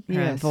own,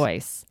 her own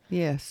voice.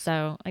 Yes.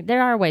 So like,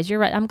 there are ways. You're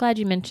right. I'm glad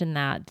you mentioned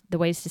that, the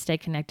ways to stay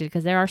connected,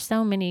 because there are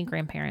so many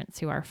grandparents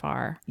who are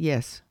far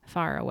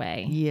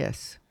away.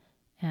 Yes.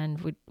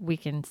 And we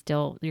can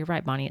still, you're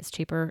right, Bonnie, it's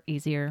cheaper,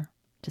 easier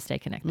to stay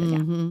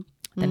connected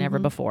than ever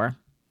before.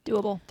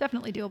 Doable.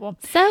 Definitely doable.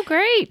 So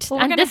great. Well,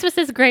 and this was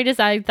as great as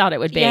I thought it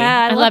would be.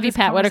 Yeah, I love you,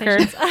 Pat Whitaker.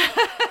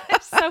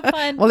 So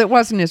fun. Well, it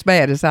wasn't as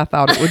bad as I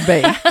thought it would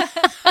be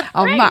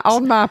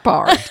on my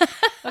part.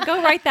 Well,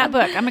 go write that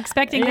book. I'm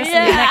expecting this to be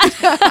next.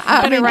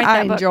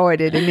 I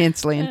enjoyed it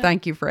immensely, and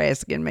thank you for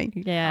asking me.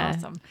 Yeah.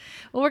 Awesome.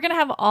 Well, we're going to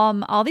have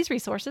all these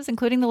resources,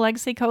 including the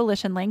Legacy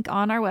Coalition link,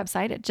 on our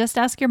website at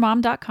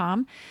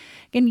justaskyourmom.com.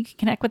 Again, you can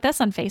connect with us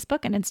on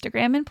Facebook and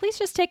Instagram, and please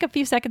just take a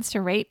few seconds to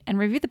rate and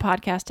review the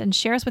podcast and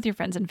share us with your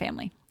friends and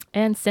family.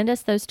 And send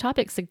us those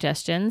topic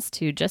suggestions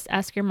to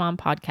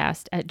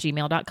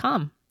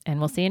justaskyourmompodcast@gmail.com. And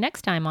we'll see you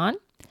next time on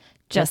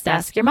Just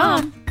Ask Your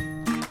Mom.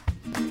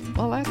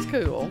 Well, that's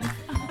cool.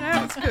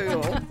 That's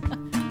cool.